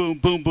 boom, boom,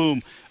 boom,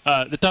 boom.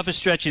 The toughest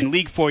stretch in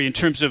league for you in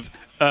terms of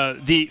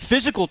the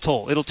physical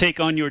toll it'll take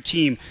on your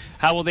team.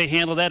 How will they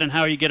handle that, and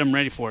how are you get them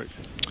ready for it?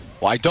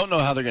 Well, I don't know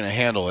how they're going to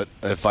handle it.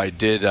 If I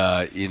did,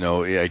 I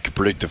could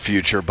predict the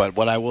future. But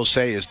what I will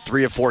say is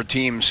 3 or 4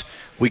 teams,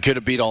 we could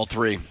have beat all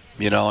 3.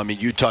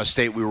 Utah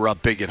State, we were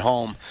up big at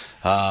home.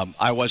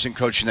 I wasn't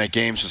coaching that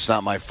game, so it's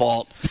not my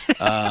fault.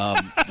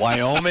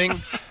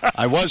 Wyoming,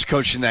 I was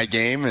coaching that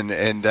game,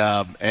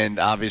 and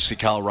obviously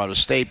Colorado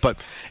State. But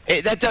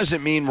that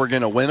doesn't mean we're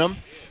going to win them.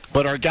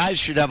 But our guys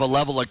should have a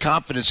level of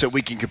confidence that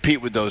we can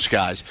compete with those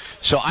guys.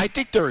 So I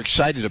think they're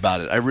excited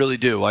about it. I really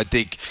do. I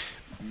think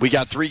we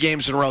got 3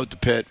 games in a row at the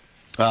Pit.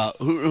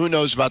 Who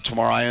knows about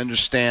tomorrow? I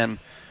understand.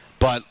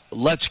 But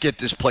let's get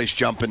this place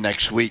jumping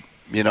next week.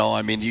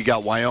 You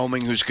got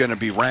Wyoming, who's going to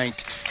be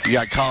ranked. You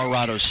got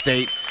Colorado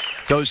State.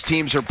 Those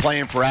teams are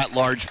playing for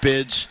at-large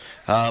bids.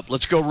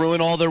 Let's go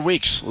ruin all their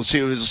weeks. Let's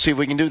see if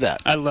we can do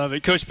that. I love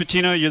it. Coach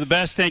Pitino, you're the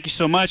best. Thank you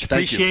so much.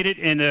 Appreciate it.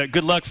 And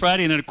good luck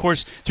Friday. And then, of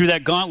course, through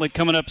that gauntlet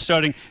coming up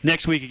starting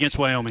next week against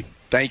Wyoming.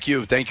 Thank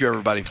you. Thank you,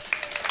 everybody.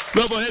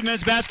 Lobo head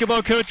men's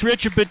basketball coach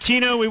Richard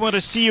Pitino. We want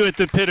to see you at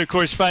the Pit, of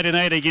course, Friday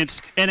night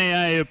against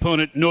NAIA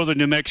opponent Northern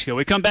New Mexico.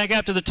 We come back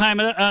after the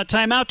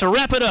timeout to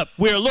wrap it up.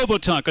 We are Lobo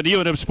Talk on the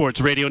UNM Sports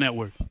Radio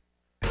Network.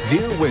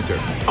 Dear Winter,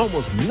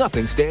 almost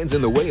nothing stands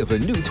in the way of a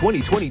new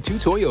 2022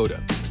 Toyota.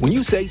 When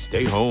you say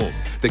stay home,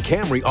 the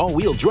Camry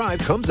all-wheel drive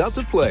comes out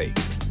to play.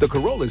 The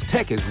Corolla's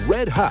tech is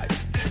red hot.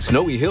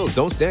 Snowy hills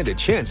don't stand a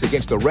chance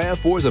against the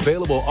RAV4's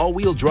available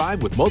all-wheel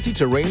drive with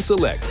multi-terrain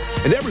select.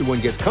 And everyone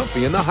gets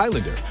comfy in the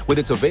Highlander with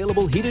its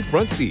available heated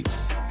front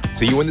seats.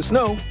 See you in the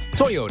snow,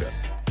 Toyota.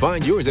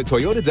 Find yours at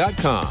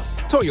Toyota.com.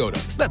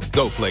 Toyota, let's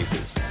go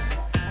places.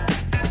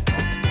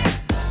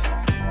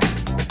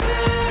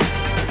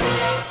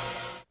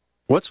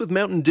 What's with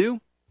Mountain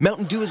Dew?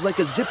 Mountain Dew is like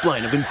a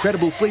zipline of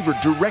incredible flavor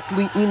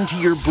directly into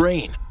your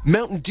brain.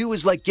 Mountain Dew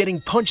is like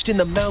getting punched in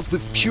the mouth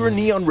with pure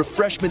neon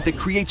refreshment that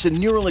creates a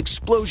neural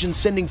explosion,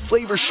 sending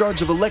flavor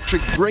shards of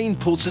electric brain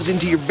pulses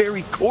into your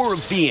very core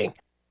of being.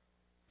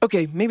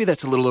 Okay, maybe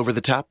that's a little over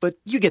the top, but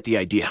you get the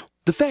idea.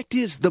 The fact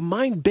is, the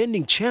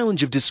mind-bending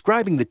challenge of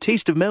describing the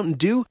taste of Mountain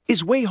Dew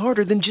is way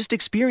harder than just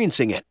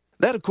experiencing it.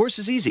 That, of course,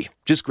 is easy.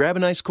 Just grab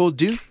an ice cold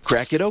Dew,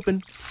 crack it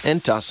open,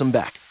 and toss them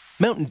back.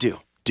 Mountain Dew.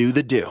 Do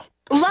the Dew.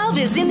 Love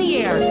is in the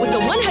air with the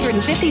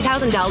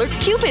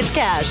 $150,000 Cupid's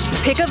Cash.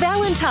 Pick a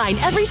Valentine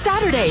every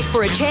Saturday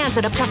for a chance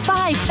at up to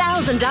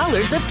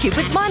 $5,000 of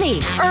Cupid's money.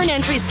 Earn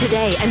entries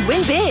today and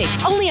win big.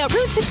 Only at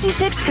Route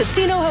 66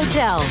 Casino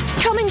Hotel.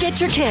 Come and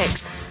get your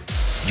kicks.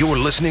 You're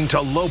listening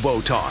to Lobo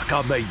Talk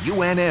on the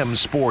UNM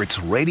Sports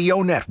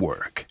Radio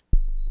Network.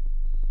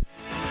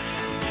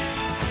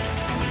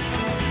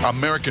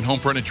 American Home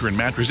Furniture and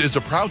Mattress is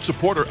a proud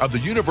supporter of the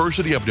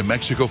University of New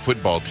Mexico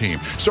football team,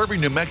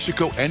 serving New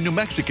Mexico and New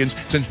Mexicans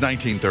since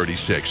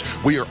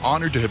 1936. We are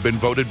honored to have been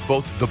voted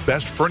both the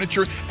best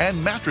furniture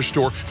and mattress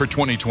store for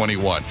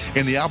 2021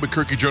 in the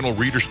Albuquerque Journal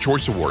Reader's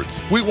Choice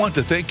Awards. We want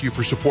to thank you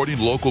for supporting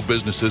local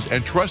businesses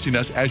and trusting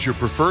us as your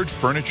preferred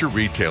furniture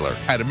retailer.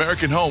 At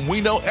American Home,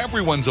 we know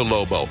everyone's a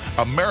Lobo.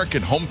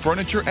 American Home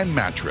Furniture and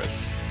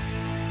Mattress.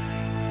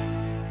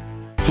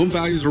 Home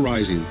values are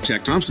rising.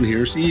 Jack Thompson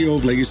here, CEO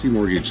of Legacy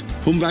Mortgage.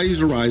 Home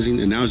values are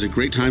rising, and now is a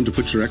great time to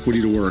put your equity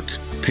to work.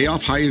 Pay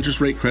off high interest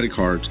rate credit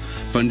cards,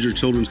 fund your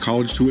children's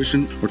college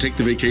tuition, or take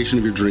the vacation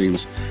of your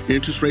dreams.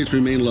 Interest rates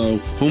remain low.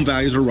 Home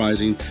values are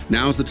rising.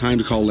 Now is the time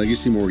to call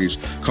Legacy Mortgage.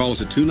 Call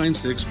us at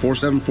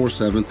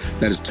 296-4747.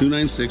 That is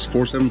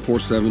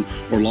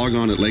 296-4747, or log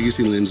on at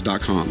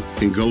legacylens.com.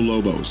 And go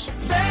Lobos.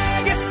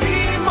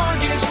 Legacy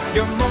Mortgage,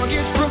 your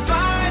mortgage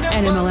provider.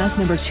 NMLS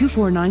number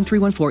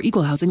 249314,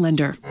 Equal Housing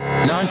Lender.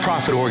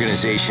 Nonprofit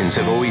organizations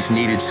have always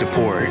needed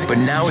support, but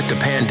now with the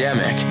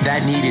pandemic,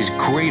 that need is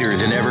greater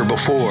than ever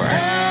before.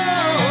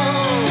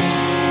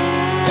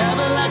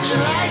 Never let your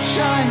light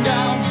shine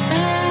down.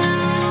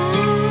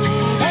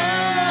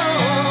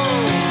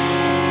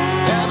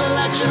 Never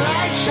let your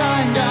light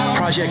shine down.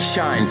 Project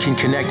Shine can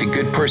connect a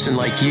good person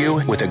like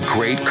you with a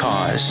great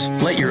cause.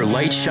 Let your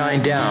light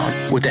shine down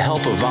with the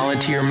help of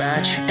Volunteer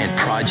Match and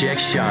Project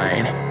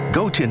Shine.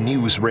 Go to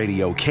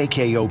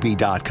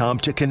newsradiokkob.com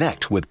to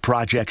connect with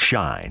Project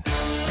Shine.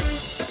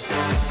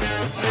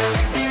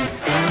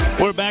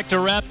 We're back to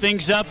wrap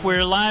things up.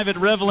 We're live at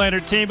Revel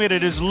Entertainment.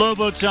 It is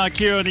Lobo Talk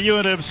here on the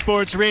UNM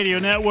Sports Radio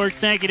Network.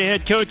 Thank you to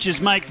head coaches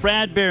Mike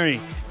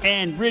Bradbury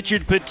and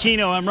Richard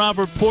Pitino. I'm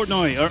Robert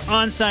Portnoy. Our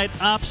on-site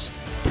ops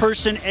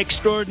person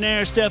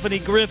extraordinaire, Stephanie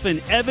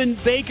Griffin. Evan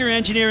Baker,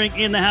 engineering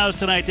in the house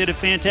tonight, did a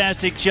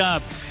fantastic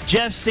job.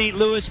 Jeff St.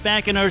 Louis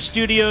back in our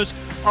studios,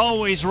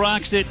 always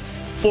rocks it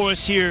for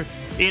us here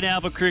in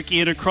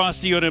Albuquerque and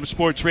across the UNM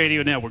Sports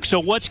Radio Network. So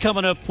what's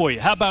coming up for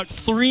you? How about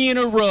 3 in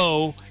a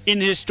row in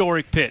the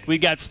historic Pit? We've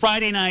got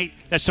Friday night,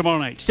 that's tomorrow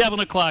night, 7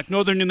 o'clock,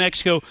 Northern New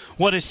Mexico.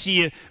 Want to see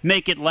you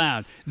make it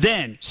loud.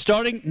 Then,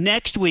 starting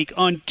next week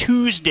on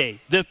Tuesday,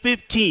 the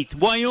 15th,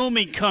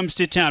 Wyoming comes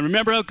to town.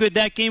 Remember how good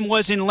that game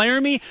was in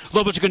Laramie?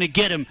 Lobos are going to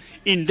get them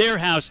in their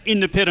house in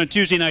the Pit on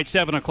Tuesday night,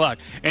 7 o'clock.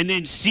 And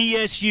then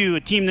CSU, a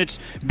team that's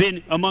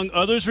been, among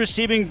others,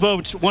 receiving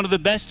votes, one of the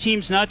best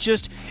teams, not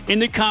just in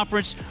the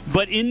conference,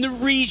 but in the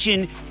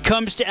region,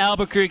 comes to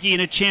Albuquerque in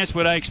a chance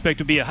what I expect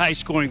to be a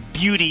high-scoring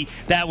beauty.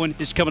 That one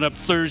is coming coming up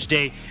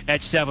Thursday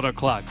at 7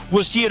 o'clock.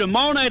 We'll see you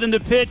tomorrow night in the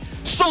pit.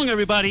 So long,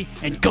 everybody,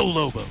 and go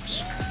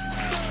Lobos.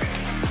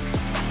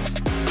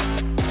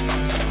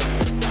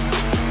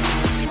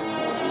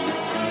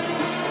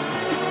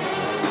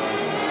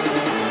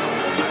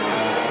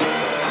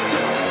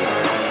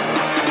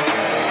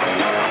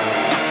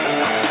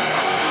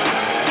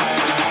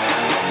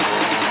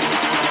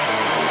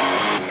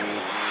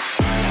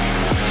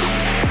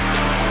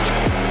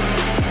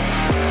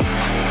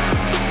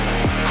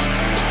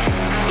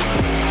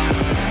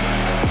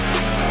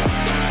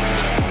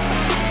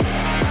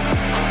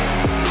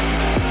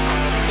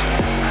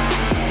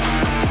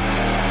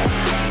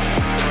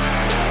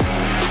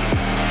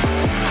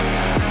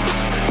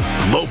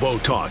 Lobo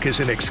Talk is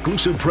an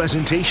exclusive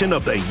presentation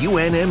of the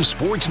UNM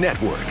Sports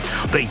Network.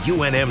 The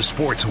UNM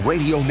Sports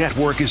Radio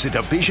Network is a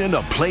division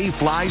of Play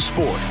Fly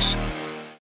Sports.